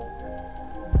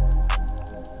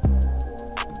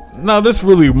 Now this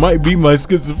really might be my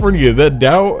schizophrenia. That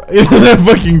doubt, that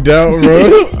fucking doubt,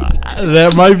 bro.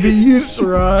 That might be you,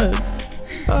 Sharod.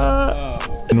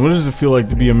 And what does it feel like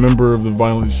to be a member of the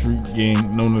violent street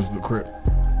gang known as the Crip?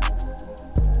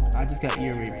 I just got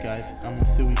ear raped, guys. I'm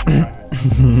gonna sue you.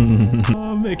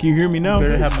 Oh man, can you hear me now? You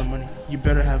better have my money. You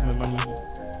better have my money.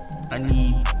 I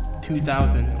need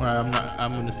 2,000, or I'm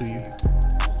gonna sue you.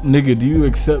 Nigga, do you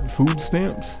accept food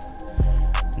stamps?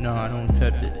 No, I don't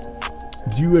accept it.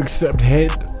 Do you accept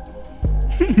head?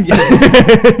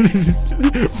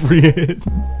 Free head.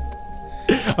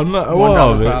 I'm not.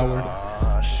 $1 per hour.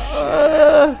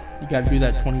 You gotta do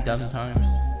that 20,000 times.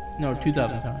 No,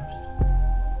 2,000 times.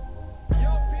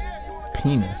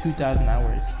 Penis. 2,000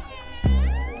 hours.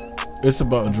 It's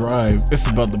about drive. It's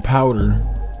about the powder.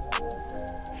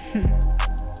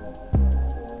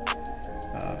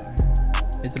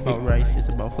 It's about rice. It's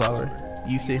about flour.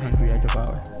 You stay hungry, I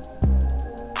devour.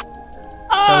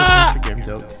 That was an Instagram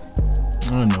joke.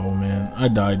 I know, man. I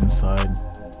died inside.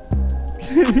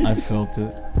 I felt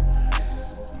it.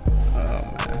 Oh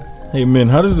man. Hey man,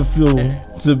 how does it feel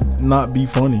to not be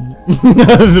funny?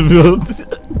 How does it feel?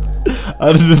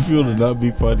 How does it feel to not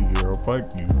be funny, girl?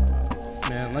 Fuck you.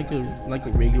 Man, like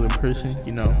a regular person,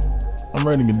 you know. I'm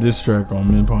writing a diss track on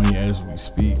Men Pony as we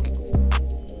speak.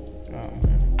 Oh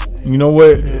man. You know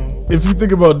what? If you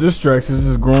think about diss tracks, it's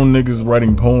just grown niggas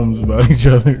writing poems about each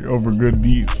other over good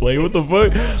beats. Like, what the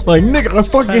fuck? Like, nigga, I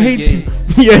fucking hate you.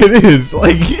 Yeah, it is.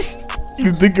 Like,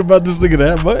 you think about this nigga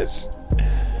that much?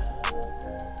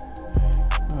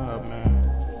 Oh man.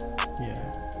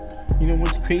 Yeah. You know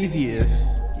what's crazy is,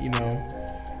 you know,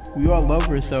 we all love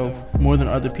ourselves more than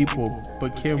other people,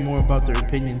 but care more about their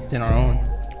opinions than our own.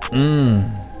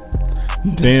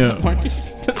 Damn.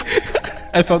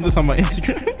 I found this on my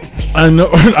Instagram. I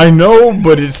know,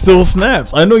 but it still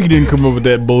snaps. I know you didn't come up with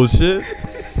that bullshit.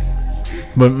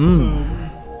 But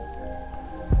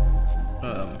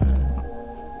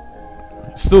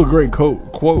still a great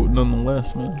quote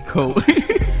nonetheless, man. Quote.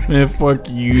 Man, fuck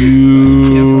you.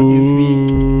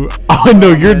 I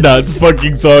know you're not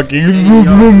fucking talking.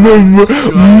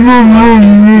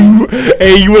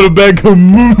 Hey, you wanna back up?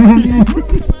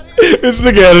 This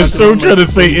nigga had a stroke trying to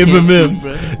say M&M's.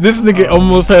 This nigga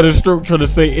almost had a stroke trying to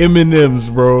say M&M's,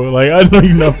 bro. Like, I know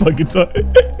you're not fucking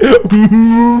talking.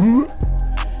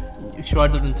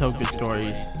 Sharod doesn't tell good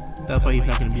stories. That's why he's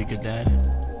not gonna be a good dad.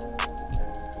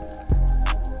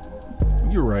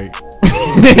 You're right.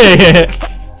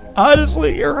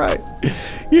 Honestly, you're right.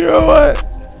 You know what?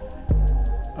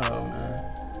 Oh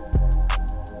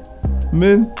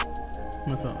man. Men,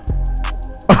 What's up?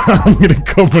 I'm gonna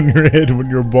come on your head when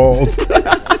you're bald.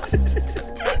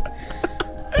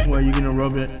 What, are you gonna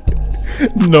rub it?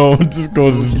 No, I'm just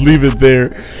gonna leave it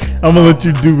there. I'm gonna let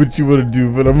you do what you wanna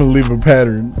do, but I'm gonna leave a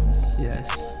pattern.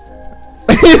 Yes.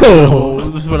 Ew. So,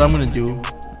 this is what I'm gonna do.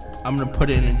 I'm gonna put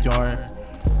it in a jar.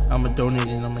 I'm gonna donate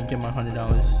it and I'm gonna get my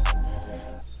 $100.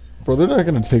 Bro, they're not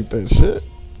gonna take that shit.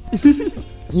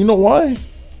 You know why?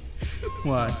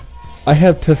 Why? I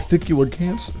have testicular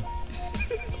cancer.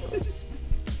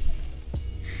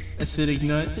 Acidic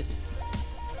nut.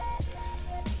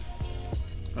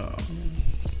 Oh.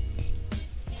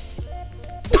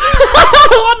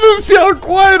 I just see how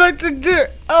quiet I can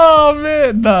get. Oh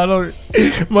man, nah, don't.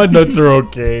 My nuts are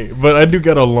okay, but I do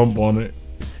got a lump on it.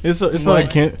 It's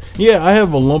not Yeah, I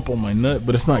have a lump on my nut,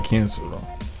 but it's not cancer though.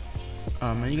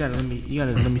 Oh man, you gotta let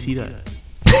me see that.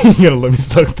 You gotta let me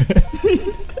suck that.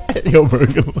 Yo,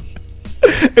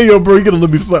 bro, you gotta let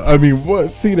me suck. I mean,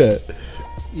 what? See that?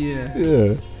 Yeah.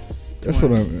 Yeah. That's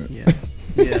what I meant. Yeah.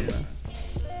 Yeah,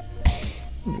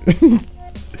 man.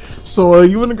 So,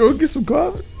 you wanna go get some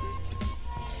coffee?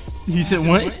 You said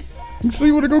what? So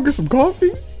you wanna go get some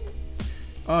coffee?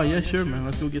 Oh yeah, sure, man.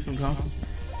 Let's go get some coffee.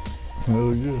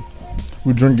 Hell yeah.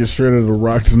 We drink it straight out of the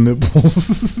rocks and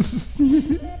nipples.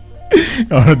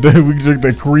 On the day we drink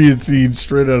that creatine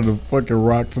straight out of the fucking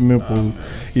rocks and nipples.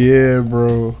 Yeah,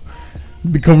 bro.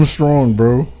 Become strong,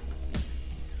 bro.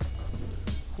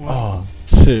 Well,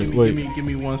 Oh shit! Wait. Give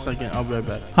me 1 second. I'll be right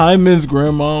back. Hi, Ms.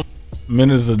 Grandma.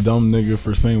 Min is a dumb nigga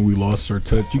for saying we lost our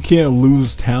touch. You can't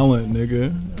lose talent,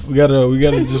 nigga. We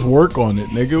gotta just work on it,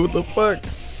 nigga. What the fuck?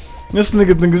 This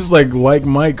nigga thinks it's like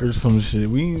Mike or some shit.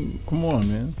 Come on,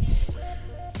 man.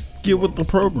 Get with the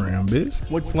program, bitch.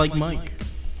 What's like Mike?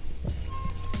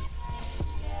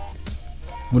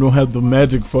 We don't have the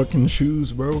magic fucking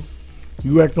shoes, bro.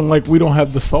 You acting like we don't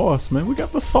have the sauce, man. We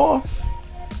got the sauce.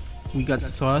 We got the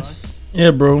sauce.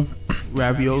 Yeah, bro.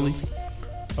 Ravioli.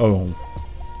 Oh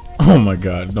my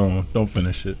God! Don't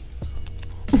finish it.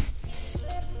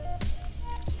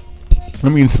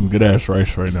 I'm eating some good ass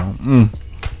rice right now.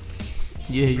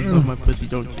 Yeah, you love my pussy,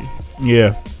 don't you?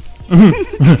 Yeah. You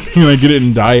know, get it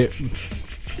in diet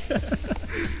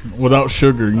without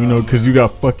sugar, you know, because you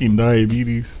got fucking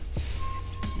diabetes.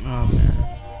 Oh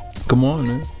man. Come on,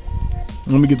 man.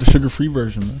 Let me get the sugar-free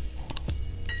version, man.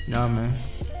 Nah, man.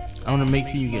 I want to make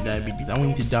sure you get diabetes. I want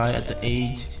you to die at the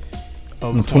age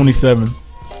of I'm 27.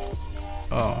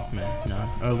 Oh man, nah.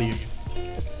 Earlier.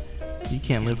 You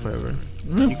can't live forever.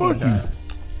 Man, You fuck gonna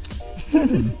you.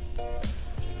 die.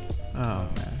 Oh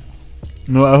man.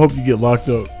 No, I hope you get locked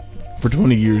up for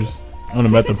 20 years on a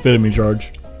methamphetamine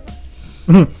charge.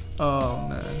 Oh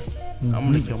man.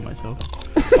 I'm gonna kill myself.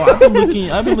 Oh, I've been looking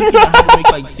at how to make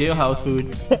like jailhouse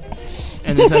food,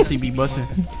 and it's actually be busting.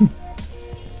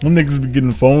 Them niggas be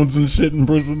getting phones and shit in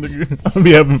prison, nigga. I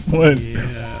be having fun. Yeah,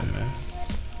 man.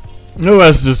 No,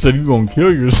 that's just said you gonna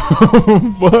kill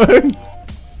yourself, but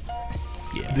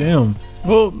Yeah. damn.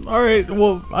 Well, all right.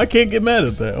 Well, I can't get mad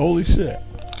at that. Holy shit.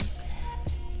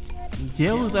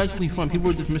 Jail is actually fun.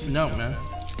 People are just missing out, man.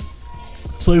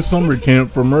 It's like summer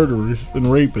camp for murderers and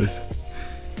rapists.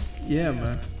 Yeah,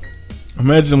 man.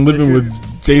 Imagine living with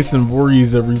Jason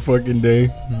Voorhees every fucking day.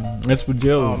 That's what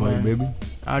jail is like, man. baby.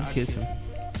 I'd kiss him.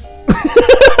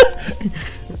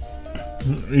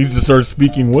 He just starts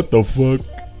speaking, what the fuck?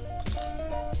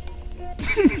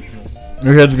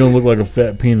 Your head's gonna look like a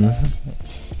fat penis.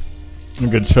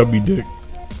 Like a chubby dick.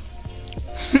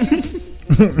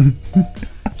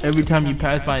 Every time you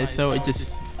pass by his cell, it just...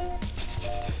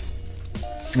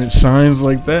 It shines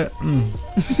like that.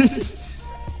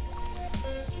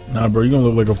 Nah, bro, you gonna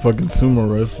look like a fucking sumo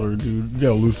wrestler, dude. You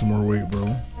gotta lose some more weight,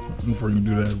 bro. Before you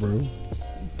do that, bro.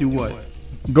 Do what?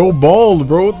 Go bald,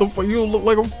 bro. What the fuck? You look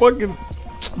like a fucking...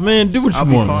 Man, do what I'll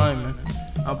you be want. fine, man.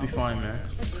 I'll be fine, man.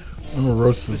 I'm gonna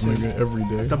roast this nigga every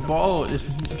day. The ball is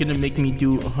gonna make me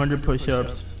do 100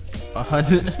 push-ups,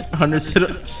 100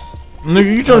 sit-ups.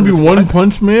 Nigga, you trying to be One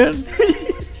Punch Man?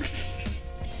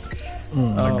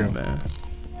 Oh man,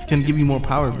 it's gonna give you more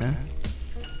power, man.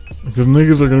 Because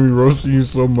niggas are gonna be roasting you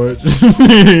so much,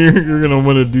 you're gonna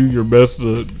want to do your best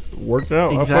to work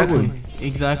out. Exactly.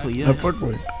 Exactly. Yes. I fuck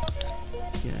with.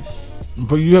 Yes.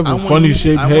 But you have I a want funny you-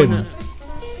 shaped I head.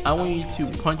 want you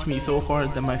to punch me so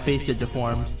hard that my face gets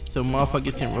deformed, so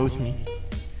motherfuckers can roast me.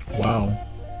 Wow.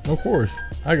 Of course.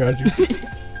 I got you.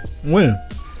 When?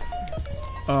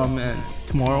 Oh man,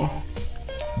 tomorrow.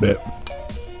 Bet.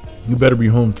 You better be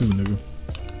home too, nigga.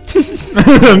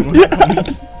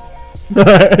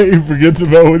 He forgets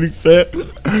about what he said.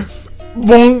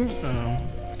 Boom.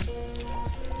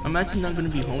 I'm actually not gonna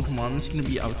be home tomorrow. I'm just gonna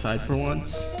be outside for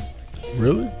once.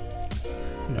 Really?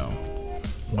 No.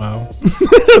 Wow.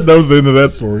 That was the end of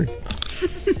that story.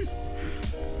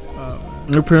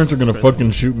 Your parents are gonna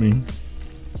fucking shoot me.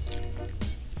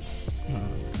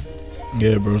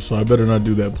 Yeah, bro, so I better not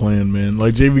do that plan, man.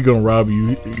 Like, JV gonna rob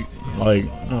you. Like,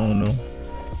 I don't know.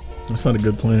 That's not a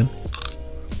good plan.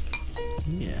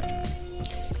 Yeah.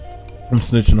 I'm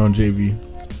snitching on JV.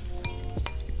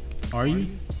 Are you?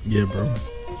 Yeah, bro.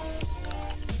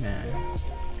 Man.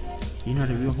 You're not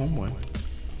a real homeboy.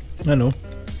 I know.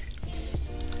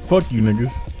 Fuck you,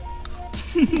 niggas.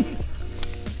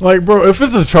 Like, bro, if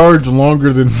it's a charge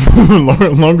longer than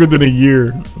longer than a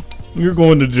year, you're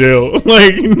going to jail.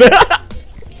 Like,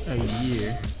 A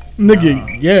year.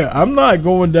 nigga, yeah, I'm not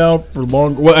going down for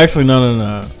long. Well, actually,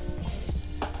 no.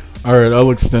 All right, I'll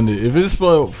extend it. If it's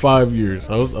about 5 years,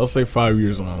 I'll say 5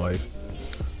 years of my life.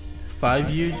 5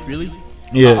 years, really?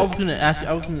 Yeah. I was gonna ask.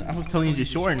 I was telling you to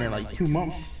shorten it like 2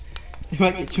 months. If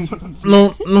I get 2 months.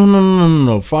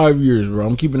 No. 5 years, bro.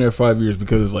 I'm keeping it at 5 years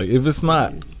because, like, if it's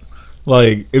not,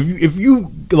 like, if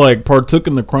you like partook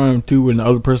in the crime too, and the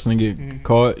other person get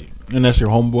caught, and that's your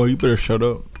homeboy, you better shut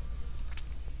up.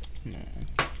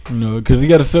 You know, because you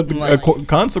got to set the Like-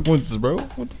 consequences, bro.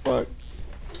 What the fuck?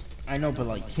 I know, but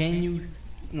like, can you?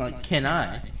 Like, can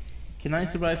I? Can I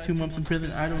survive 2 months in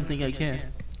prison? I don't think I can.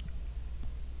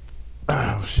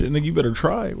 Oh shit, nigga, you better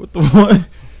try. What the fuck?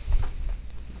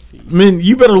 Man,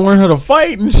 you better learn how to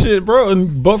fight and shit, bro,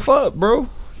 and buff up, bro.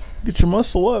 Get your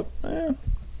muscle up, man.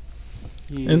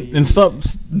 Yeah. And stop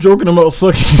joking about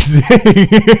sucking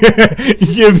dick.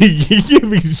 you can't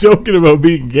be joking about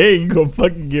being gay. You gonna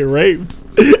fucking get raped.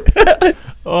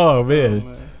 Oh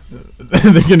man,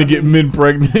 they're gonna get men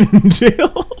pregnant in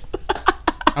jail.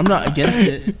 I'm not against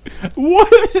it.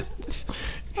 What?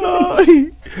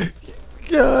 Oh,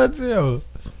 God damn.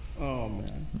 Oh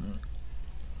man.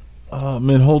 Oh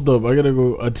man, hold up. I gotta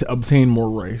go obtain more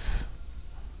rice.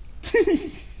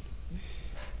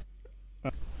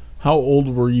 How old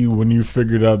were you when you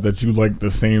figured out that you liked the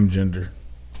same gender?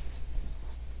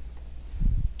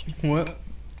 What?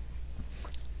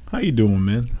 How you doing,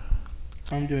 man?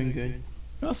 I'm doing good.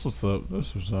 That's what's up.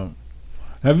 That's what's up.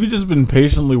 Have you just been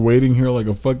patiently waiting here like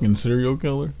a fucking serial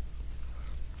killer?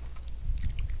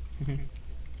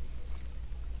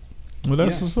 Well,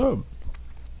 that's Yeah. what's up.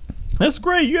 That's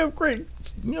great. You have great,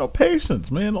 patience,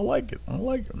 man. I like it. I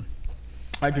like it.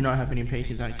 I do not have any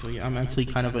patience, actually. I'm actually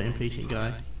kind of an impatient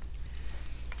guy.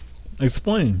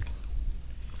 Explain.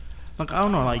 Like, I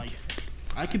don't know, like,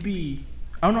 I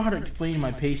don't know how to explain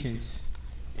my patience.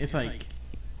 It's like,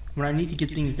 when I need to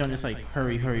get things done, it's like,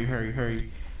 hurry, hurry, hurry, hurry.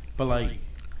 But like,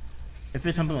 if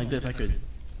it's something like this, I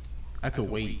could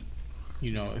wait.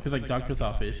 You know, if it's like doctor's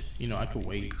office, I could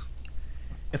wait.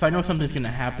 If I know something's gonna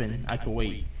happen, I could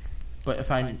wait. But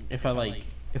if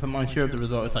I'm unsure of the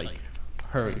result, it's like,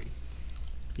 hurry.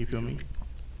 You feel me?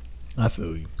 I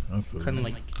feel you. Kind of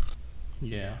like,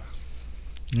 yeah.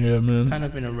 Yeah, man. Kind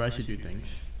of in a rush to do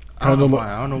things. I don't know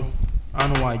why. I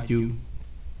don't know why I do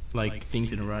like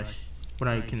things in a rush. But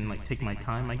I can like take my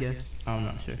time, I guess. I'm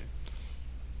not sure.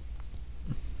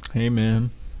 Hey,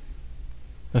 man.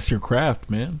 That's your craft,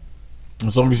 man.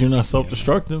 As long as you're not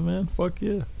self-destructive, man. Fuck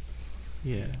yeah.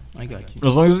 Yeah, I got you.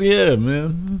 As long as, yeah,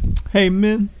 man. Hey,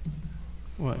 man.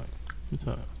 What? What's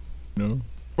up?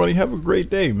 Everybody have a great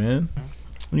day, man.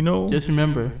 Just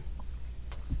remember.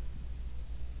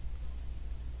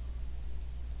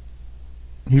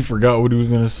 He forgot what he was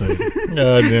going to say.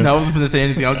 God damn. No, I wasn't going to say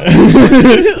anything. I was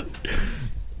just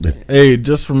Hey,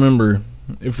 just remember,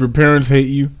 if your parents hate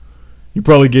you, you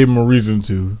probably gave them a reason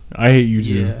to. I hate you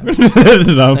too. Yeah.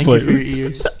 No, I'm Thank you playing. for your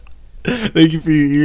ears. Thank you for your ears.